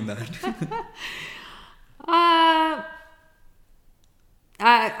knowing that?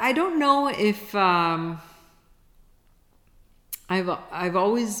 I don't know if I've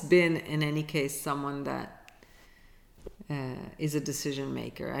always been, in any case, someone that is a decision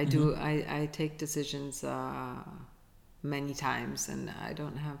maker. I do. I take decisions many times, and I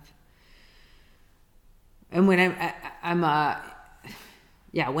don't have. And when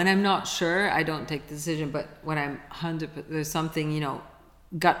when I'm not sure, I don't take the decision. But when I'm 100%, there's something,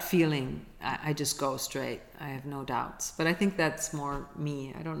 gut feeling, I just go straight. I have no doubts. But I think that's more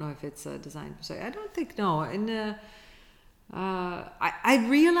me. I don't know if it's a design perspective. I don't think, no. And I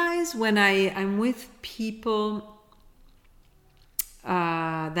realize when I'm with people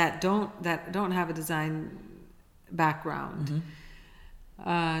that don't have a design background,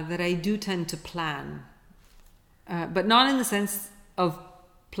 that I do tend to plan, but not in the sense of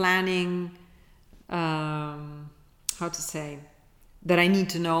planning. How to say that I need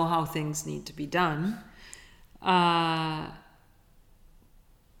to know how things need to be done, but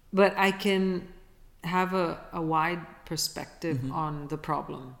I can have a wide perspective on the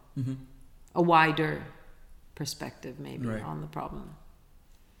problem, a wider perspective maybe on the problem.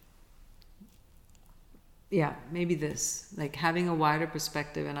 Yeah, maybe this, like having a wider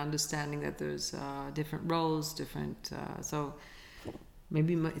perspective and understanding that there's different roles, different. So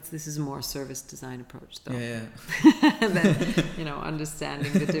maybe this is a more service design approach, though. Yeah. Than,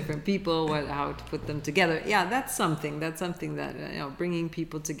 understanding the different people, how to put them together. Yeah, that's something that bringing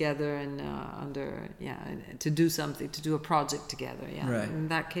people together and to do something, to do a project together. Yeah, right. In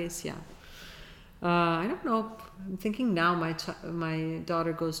that case, yeah. I don't know. I'm thinking now. My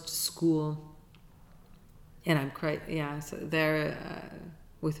daughter goes to school, and I'm quite So there,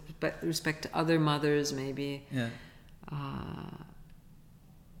 with respect to other mothers, maybe. Yeah.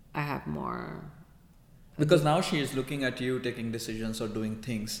 I have more. Because now she is looking at you taking decisions or doing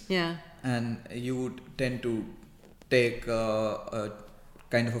things. Yeah. And you would tend to take a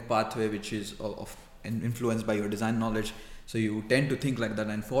kind of a pathway which is influenced by your design knowledge. So you tend to think like that,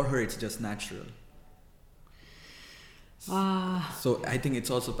 and for her it's just natural. So I think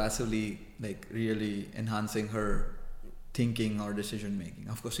it's also passively like really enhancing her thinking or decision making.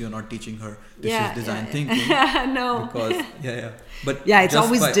 Of course, you're not teaching her this is design thinking. No. Because but it's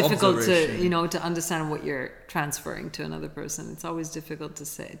always by difficult to understand what you're transferring to another person. It's always difficult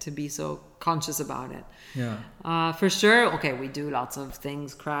to be so conscious about it. Yeah. For sure. Okay, we do lots of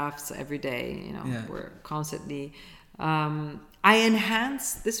things, crafts every day. We're constantly. I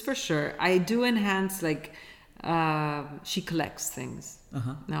enhance this for sure. I do enhance like. She collects things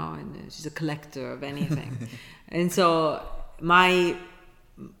now, and she's a collector of anything. And so my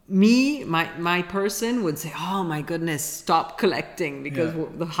person would say, "Oh my goodness, stop collecting," because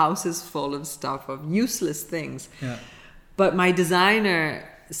the house is full of stuff, of useless things. Yeah. But my designer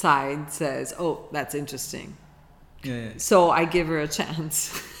side says, "Oh, that's interesting." Yeah. So I give her a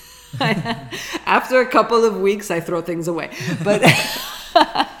chance. After a couple of weeks, I throw things away, but.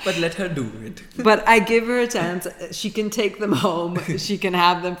 But let her do it. But I give her a chance. She can take them home. She can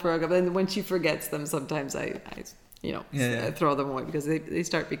have them for a couple. And when she forgets them, sometimes I throw them away because they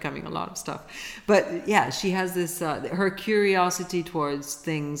start becoming a lot of stuff. But yeah, she has this her curiosity towards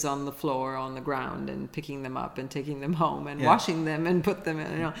things on the floor, on the ground, and picking them up and taking them home and washing them and put them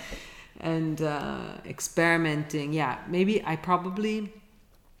in, and experimenting. Yeah, maybe I probably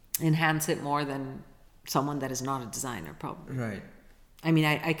enhance it more than someone that is not a designer, probably. Right. I mean,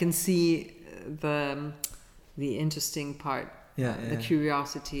 I can see the interesting part, the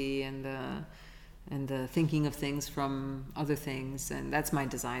curiosity and the thinking of things from other things, and that's my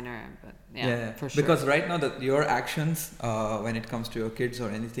designer. But for sure. Because right now your actions, when it comes to your kids or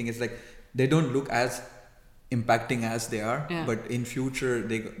anything, is like they don't look as impacting as they are, but in future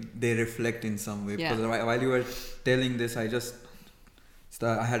they reflect in some way. Because while you were telling this, I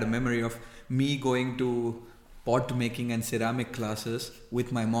had a memory of me going to pot making and ceramic classes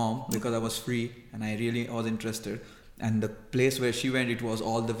with my mom because I was free and I really was interested. And the place where she went, it was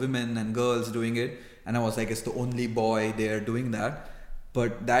all the women and girls doing it, and I was, I guess, the only boy there doing that.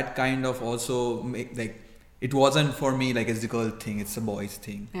 But that kind of also it wasn't for me like it's the girl thing, it's a boys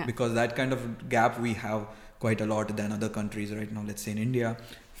thing, because that kind of gap we have quite a lot than other countries right now, let's say in India,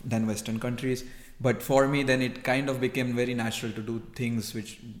 than Western countries. But for me, then it kind of became very natural to do things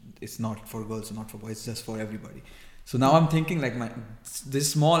which it's not for girls or not for boys, it's just for everybody. So now I'm thinking like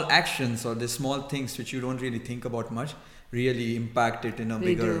these small actions or these small things which you don't really think about much really impact it in a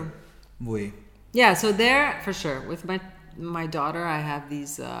bigger way. Yeah, so there for sure. With my daughter, I have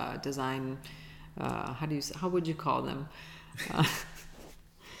these design, how would you call them?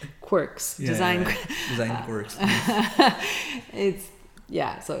 Quirks. Design quirks.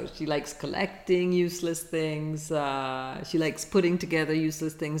 So she likes collecting useless things. She likes putting together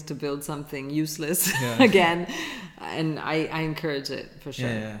useless things to build something useless again. And I encourage it for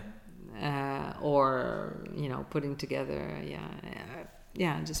sure. Or, putting together,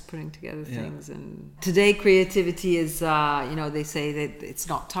 just putting together things. And today creativity is, they say that it's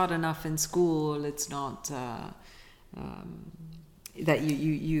not taught enough in school. It's not, that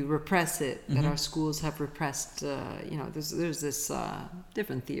you repress it, that our schools have repressed. There's this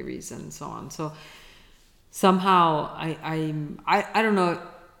different theories and so on. So somehow I don't know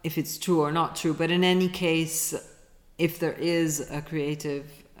if it's true or not true, but in any case, if there is a creative,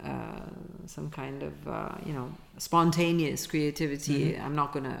 some kind of spontaneous creativity, I'm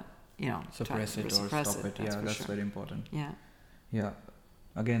not gonna suppress it or stop it. Yeah, that's very important. Yeah.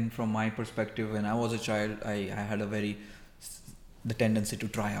 Again, from my perspective, when I was a child, I had the tendency to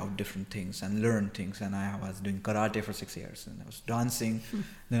try out different things and learn things, and I was doing karate for 6 years, and I was dancing,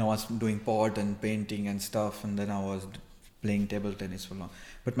 then I was doing pot and painting and stuff, and then I was playing table tennis for long.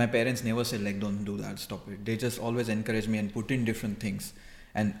 But my parents never said like, don't do that, stop it. They just always encouraged me and put in different things.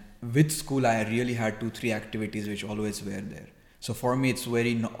 And with school, I really had 2-3 activities which always were there. So for me, it's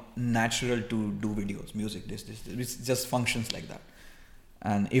very natural to do videos, music, this. It just functions like that.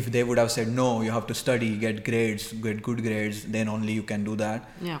 And if they would have said, no, you have to study, get good grades, then only you can do that.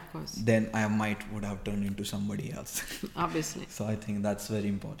 Yeah, of course. Then I would have turned into somebody else. Obviously. So I think that's very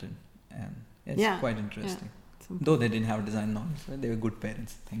important. And it's quite interesting. Yeah. Though they didn't have design knowledge, they were good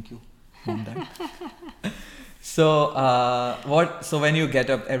parents. Thank you, Mom, Dad. So when you get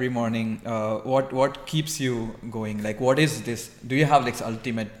up every morning, what keeps you going? Like, what is this? Do you have like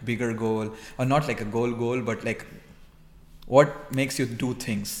ultimate bigger goal, or not like a goal, but like what makes you do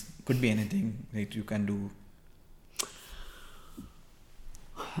things? Could be anything that you can do.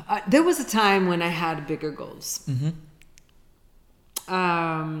 There was a time when I had bigger goals.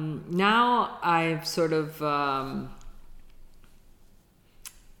 Now I've sort of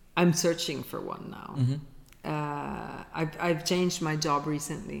I'm searching for one now. I've changed my job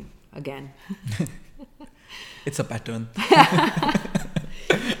recently again. It's a pattern.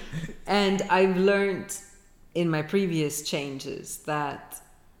 And I've learned in my previous changes that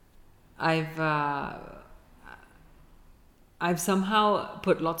I've somehow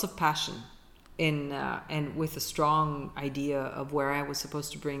put lots of passion in and with a strong idea of where I was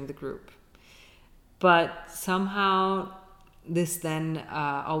supposed to bring the group. But somehow this then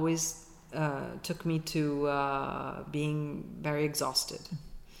always took me to being very exhausted.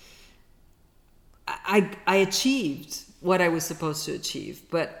 I achieved what I was supposed to achieve,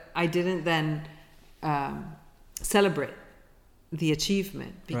 but I didn't then celebrate the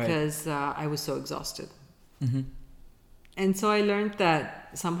achievement because I was so exhausted. And so I learned that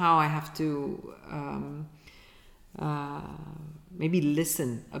somehow I have to maybe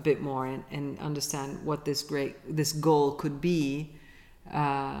listen a bit more and understand what this goal could be,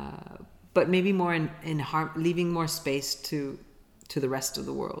 but maybe more leaving more space to the rest of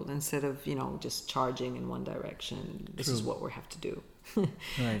the world instead of just charging in one direction. This is what we have to do.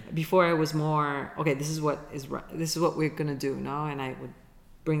 Before I was more this is what is right. This is what we're gonna do now, and I would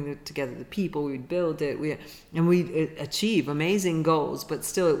bring together the people. We'd build it. We'd achieve amazing goals, but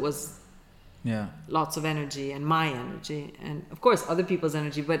still it was lots of energy and my energy, and of course other people's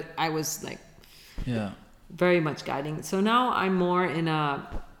energy. But I was like very much guiding. So now I'm more in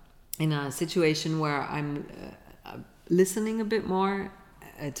a situation where I'm listening a bit more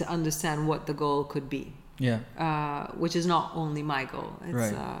to understand what the goal could be. Which is not only my goal.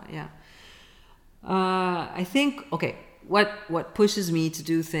 It's, I think what pushes me to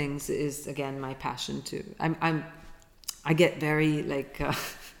do things is again my passion too. I get very like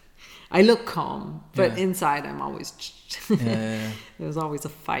I look calm, but inside I'm always there's always a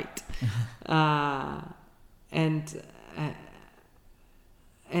fight, and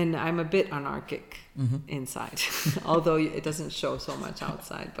I'm a bit anarchic inside, although it doesn't show so much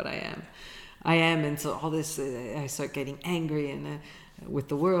outside, but I am, and so all this, I start getting angry and with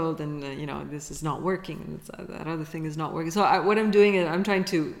the world, and this is not working, and that other thing is not working. So what I'm doing is I'm trying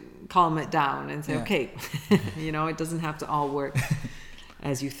to calm it down and say, okay, it doesn't have to all work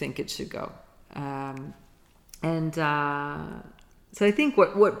as you think it should go. So I think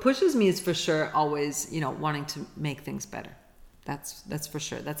what pushes me is for sure always wanting to make things better. That's for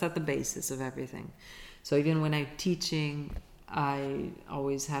sure. That's at the basis of everything. So even when I'm teaching, I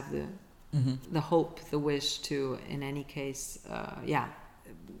always have the hope, the wish to, in any case,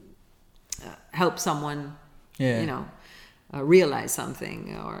 help someone, realize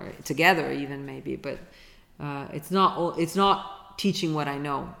something, or together even maybe. But it's not teaching what I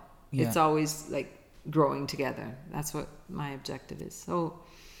know. It's always like growing together. That's what my objective is. So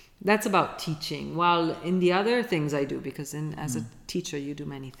that's about teaching. While in the other things I do, because as a teacher you do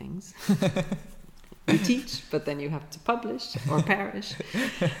many things. You teach, but then you have to publish or perish.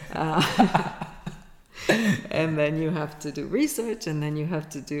 And then you have to do research, and then you have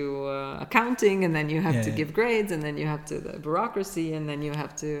to do accounting, and then you have to give grades, and then you have to the bureaucracy, and then you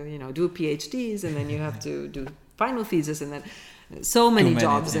have to do PhDs, and then you have to do final thesis, and then so many Too many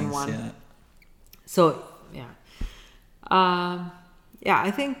jobs in things, one. Yeah. So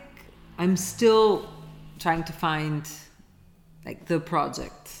I think I'm still trying to find like the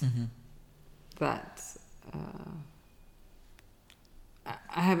project that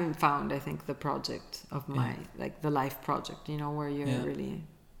I haven't found. I think the project of my like the life project, you know, where you're really.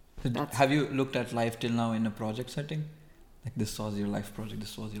 Have you looked at life till now in a project setting? Like this was your life project.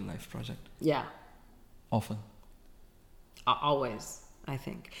 This was your life project. Yeah. Often. Always, I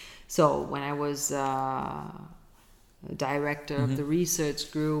think. So when I was director of the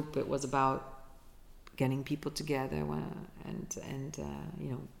research group, it was about getting people together and you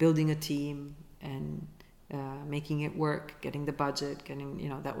know, building a team and making it work, getting the budget, you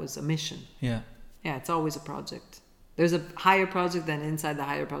know, that was a mission. Yeah. Yeah, it's always a project. There's a higher project, then inside the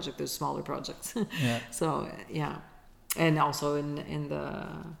higher project there's smaller projects. Yeah. So yeah, and also in the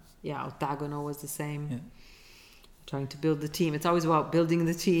Octagonal was the same. Yeah. Trying to build the team. It's always about building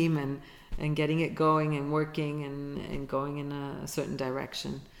the team and getting it going and working and going in a certain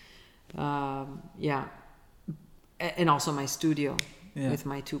direction. And also my studio with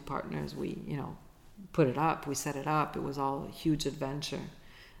my two partners. We, you know, put it up. We set it up. It was all a huge adventure,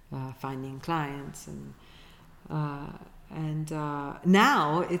 finding clients and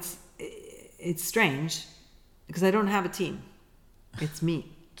now it's strange because I don't have a team. It's me.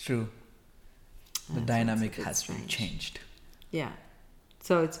 True. The dynamic has been changed. Yeah.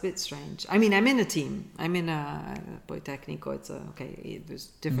 So it's a bit strange. I mean, I'm in a team. I'm in a Politecnico. It's there's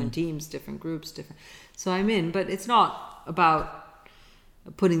different teams, different groups, so I'm in, but it's not about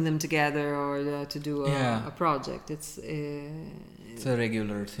putting them together or to do a project. It's a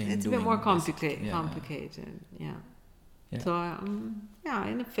regular thing. It's a bit more complicated. Yeah. So I'm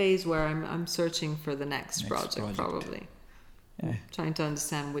in a phase where I'm searching for the next project probably. Yeah. Trying to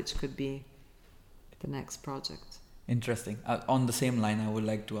understand which could be the next project. Interesting. On the same line, I would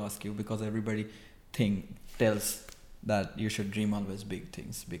like to ask you, because everybody tells that you should dream always big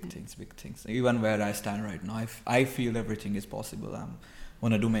things. Even where I stand right now, I feel everything is possible. I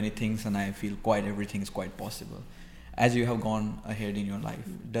want to do many things, and I feel everything is quite possible. As you have gone ahead in your life,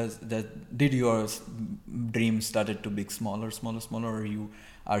 did your dreams started to be smaller, or you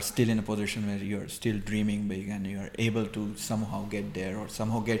are still in a position where you're still dreaming big and you're able to somehow get there or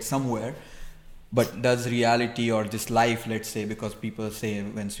somehow get somewhere? But does reality or this life, let's say, because people say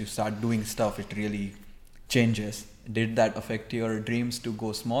once you start doing stuff, it really changes. Did that affect your dreams to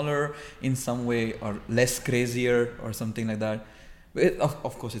go smaller in some way or less crazier or something like that?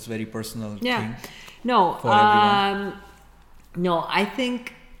 Of course, it's very personal thing. No, for everyone. No, I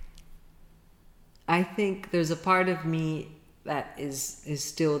think there's a part of me that is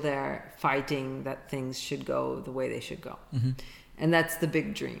still there fighting that things should go the way they should go. Mm-hmm. And that's the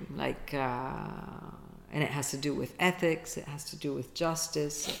big dream, and it has to do with ethics, it has to do with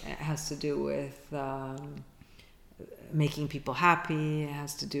justice, it has to do with making people happy,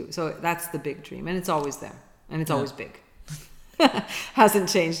 so that's the big dream, and it's always there, and it's always big. Hasn't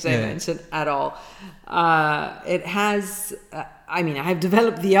changed dimension at all. It has, I have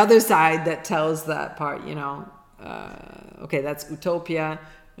developed the other side that tells that part, you know, that's utopia.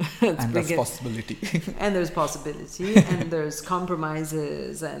 And there's possibility. And there's possibility, and there's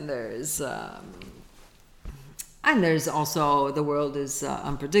compromises, and there's also the world is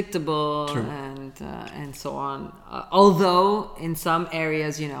unpredictable. True. And so on. Although in some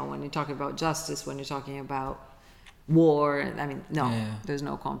areas, you know, when you're talking about justice, when you're talking about war, there's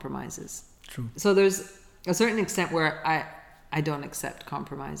no compromises. True. So there's a certain extent where I don't accept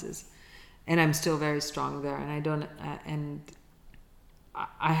compromises, and I'm still very strong there, and I don't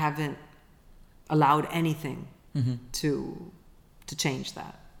I haven't allowed anything to change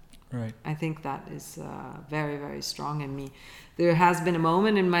that. Right. I think that is very, very strong in me. There has been a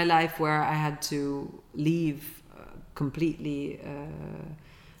moment in my life where I had to leave completely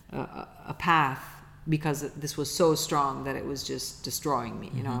a path because this was so strong that it was just destroying me.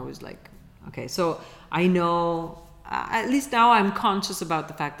 You know, I was like, okay, so I know, at least now I'm conscious about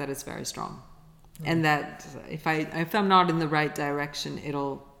the fact that it's very strong. And that if I'm not in the right direction,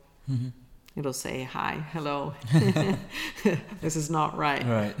 it'll say hi, hello. This is not right.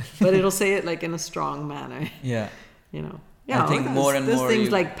 Right. But it'll say it like in a strong manner. Yeah. You know. Yeah. I think more and more. There's things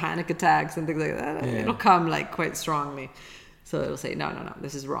like panic attacks and things like that. Yeah. It'll come like quite strongly. So it'll say, no,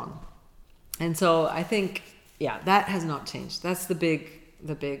 this is wrong. And so I think, that has not changed. That's the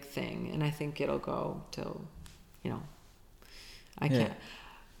big thing, and I think it'll go till, you know, I can't.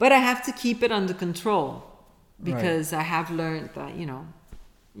 But I have to keep it under control because I have learned that, you know,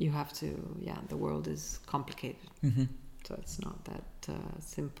 you have to, the world is complicated. Mm-hmm. So it's not that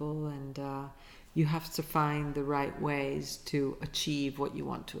simple. And you have to find the right ways to achieve what you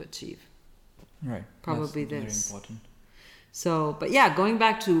want to achieve. Right. Probably That's this. very important. So, but yeah, going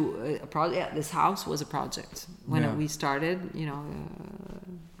back to a project, yeah, this house was a project. When Yeah. we started,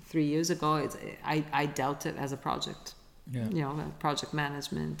 3 years ago, I dealt it as a project. Yeah. Project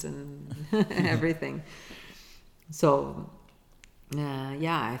management and everything. So,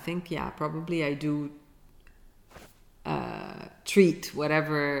 I think, probably I do treat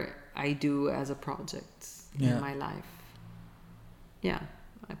whatever I do as a project in my life. Yeah,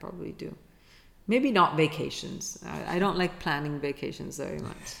 I probably do. Maybe not vacations. I don't like planning vacations very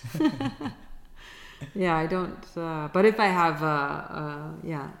much. Yeah, I don't. But if I have,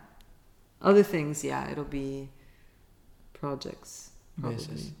 other things, it'll be projects. Probably.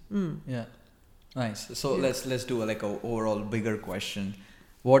 Basis. Mm. Yeah. Nice. So Yeah. let's do like a overall bigger question.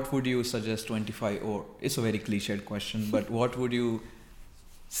 What would you suggest 25, or it's a very cliched question, but what would you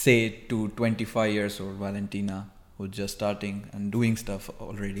say to 25 years old Valentina who's just starting and doing stuff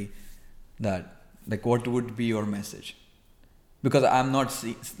already, that like what would be your message? Because I'm not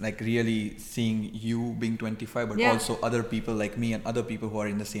really seeing you being 25, but Yeah. also other people like me and other people who are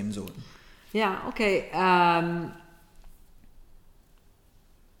in the same zone. Yeah, okay.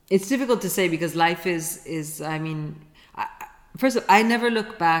 It's difficult to say because life is I mean, first of all, I never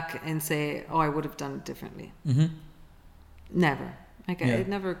look back and say, oh, I would have done it differently. Mm-hmm. Never. Yeah.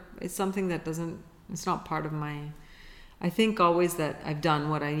 It's something that it's not part of my, I think always that I've done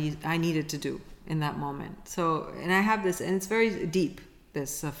what I needed to do in that moment. So, and I have this, and it's very deep,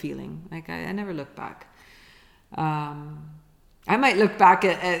 this feeling. Like I never look back. I might look back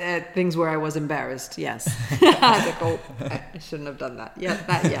at things where I was embarrassed. Yes. Like, oh, I shouldn't have done that. Yeah,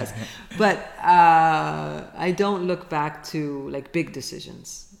 that, yes. But I don't look back to like big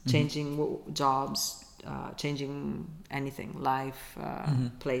decisions, changing jobs, changing anything, life,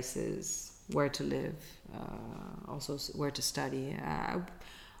 places, where to live, also where to study.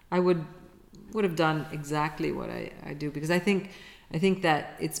 I would have done exactly what I do, because I think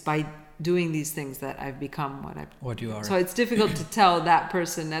that it's by doing these things that I've become what you are. So it's difficult to tell that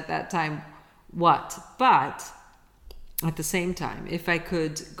person at that time what, but at the same time, if I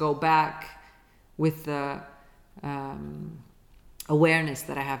could go back with the awareness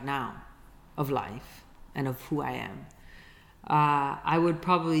that I have now of life and of who I am, I would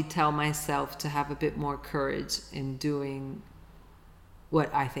probably tell myself to have a bit more courage in doing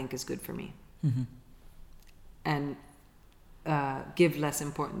what I think is good for me. Mm-hmm. And give less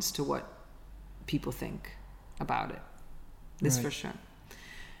importance to what people think about it. This Right. for sure.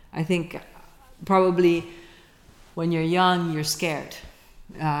 I think probably when you're young, you're scared.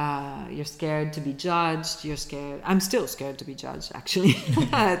 You're scared to be judged. You're scared. I'm still scared to be judged, actually.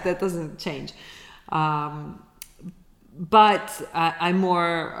 That doesn't change. But I'm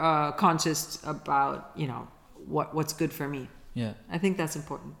more conscious about, what's good for me. Yeah. I think that's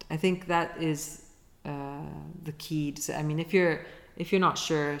important. I think that is the key to say. I mean, if you're not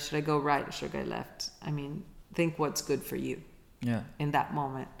sure, should I go right or should I go left? I mean, think what's good for you Yeah. in that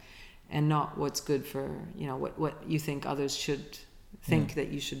moment, and not what's good for what you think others should think that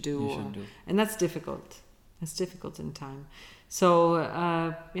you should do. And that's difficult. It's difficult in time. So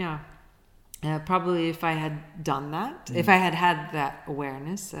probably if I had done that, if I had that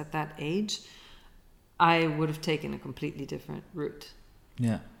awareness at that age, I would have taken a completely different route.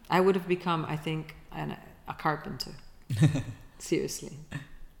 Yeah. I would have become, I think, a carpenter. Seriously.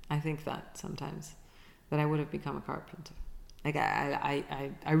 I think that sometimes. That I would have become a carpenter. Like,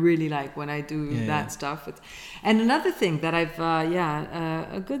 I really like when I do that stuff. And another thing that I've,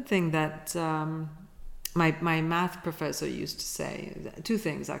 a good thing that my math professor used to say, two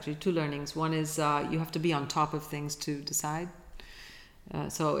things actually, two learnings. One is you have to be on top of things to decide.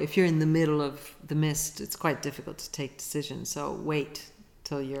 So if you're in the middle of the mist, it's quite difficult to take decisions. So wait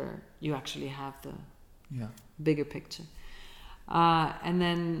till you actually have the bigger picture. And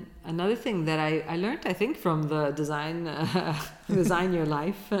then another thing that I learned, I think, from the design your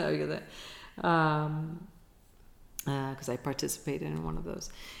life, because I participated in one of those,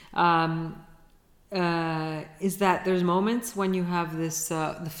 is that there's moments when you have this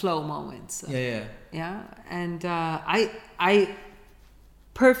the flow moments. Yeah, and I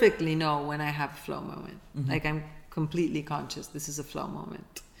perfectly know when I have a flow moment. Mm-hmm. Like, I'm completely conscious this is a flow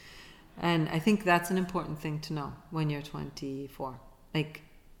moment. And I think that's an important thing to know when you're 24. Like,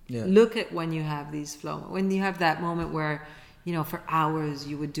 look at when you have these flow, when you have that moment where, for hours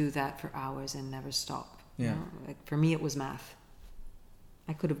you would do that for hours and never stop. Yeah. Like, for me, it was math.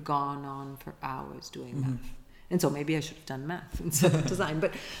 I could have gone on for hours doing math. And so maybe I should have done math instead of design,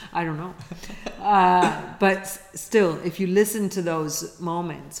 but I don't know. But still, if you listen to those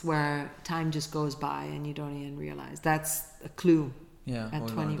moments where time just goes by and you don't even realize, that's a clue. Yeah, At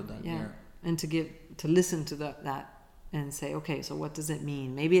hold 20, on to that. yeah. And to listen to that and say, okay, so what does it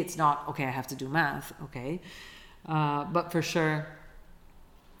mean? Maybe it's not, okay, I have to do math, okay. But for sure,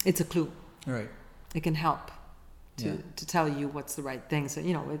 it's a clue. Right. It can help to tell you what's the right thing. So,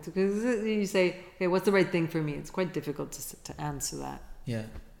 because you say, okay, what's the right thing for me? It's quite difficult to answer that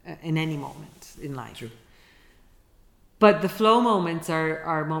in any moment in life. True. But the flow moments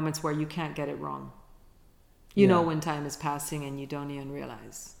are moments where you can't get it wrong. You know when time is passing and you don't even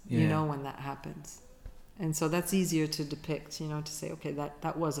realize. You know when that happens. And so that's easier to depict, to say, okay,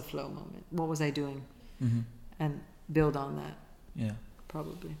 that was a flow moment. What was I doing? Mm-hmm. And build on that. Yeah.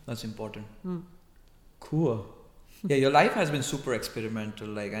 Probably. That's important. Cool. Yeah, your life has been super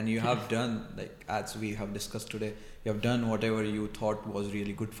experimental, and you have done, as we have discussed today, you have done whatever you thought was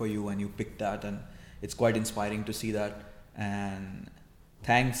really good for you, and you picked that, and it's quite inspiring to see that. And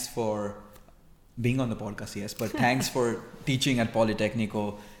thanks for being on the podcast, yes, but thanks for teaching at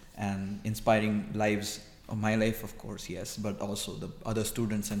Politecnico and inspiring lives of my life, of course, yes, but also the other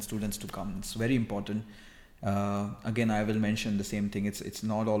students and students to come. It's very important. Again, I will mention the same thing. It's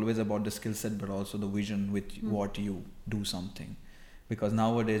not always about the skill set, but also the vision with what you do something. Because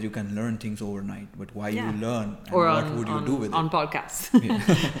nowadays you can learn things overnight, but why you learn and or what would you do with on it? podcasts.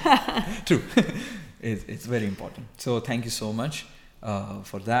 True. It's very important. So thank you so much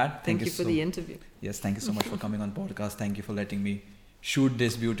for that. Thank you for the interview. Yes, thank you so much for coming on podcast. Thank you for letting me shoot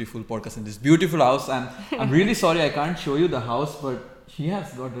this beautiful podcast in this beautiful house. And I'm really sorry I can't show you the house, but she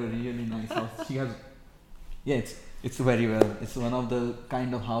has got a really nice house. She has. Yeah, it's very well. It's one of the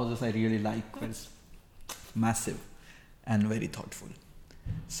kind of houses I really like. It's massive and very thoughtful.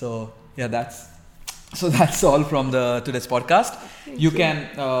 So yeah, that's all from today's podcast. You can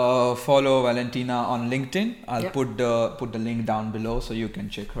follow Valentina on LinkedIn. I'll put the link down below so you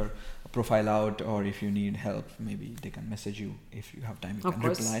can check her profile out, or if you need help, maybe they can message you. If you have time, you can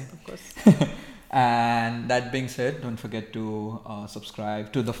reply. Of course. And that being said, don't forget to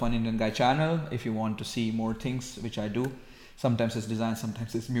subscribe to the Fun Indian Guy channel if you want to see more things which I do. Sometimes it's design,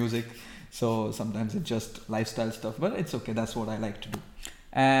 sometimes it's music, so sometimes it's just lifestyle stuff, but it's okay. That's what I like to do.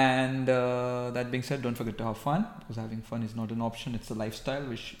 And that being said, don't forget to have fun, because having fun is not an option. It's a lifestyle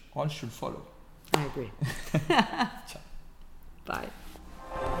which all should follow. I agree. Bye.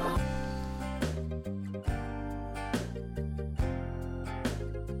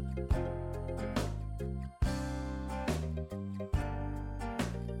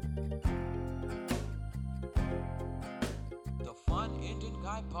 The Fun Indian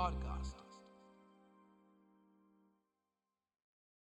Guy podcast.